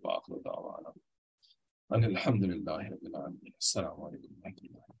فرمائے۔ وآخر دعوانا ان الحمد للہ رب العالمین۔ السلام علیکم و رحمۃ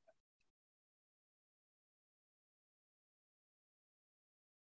اللہ۔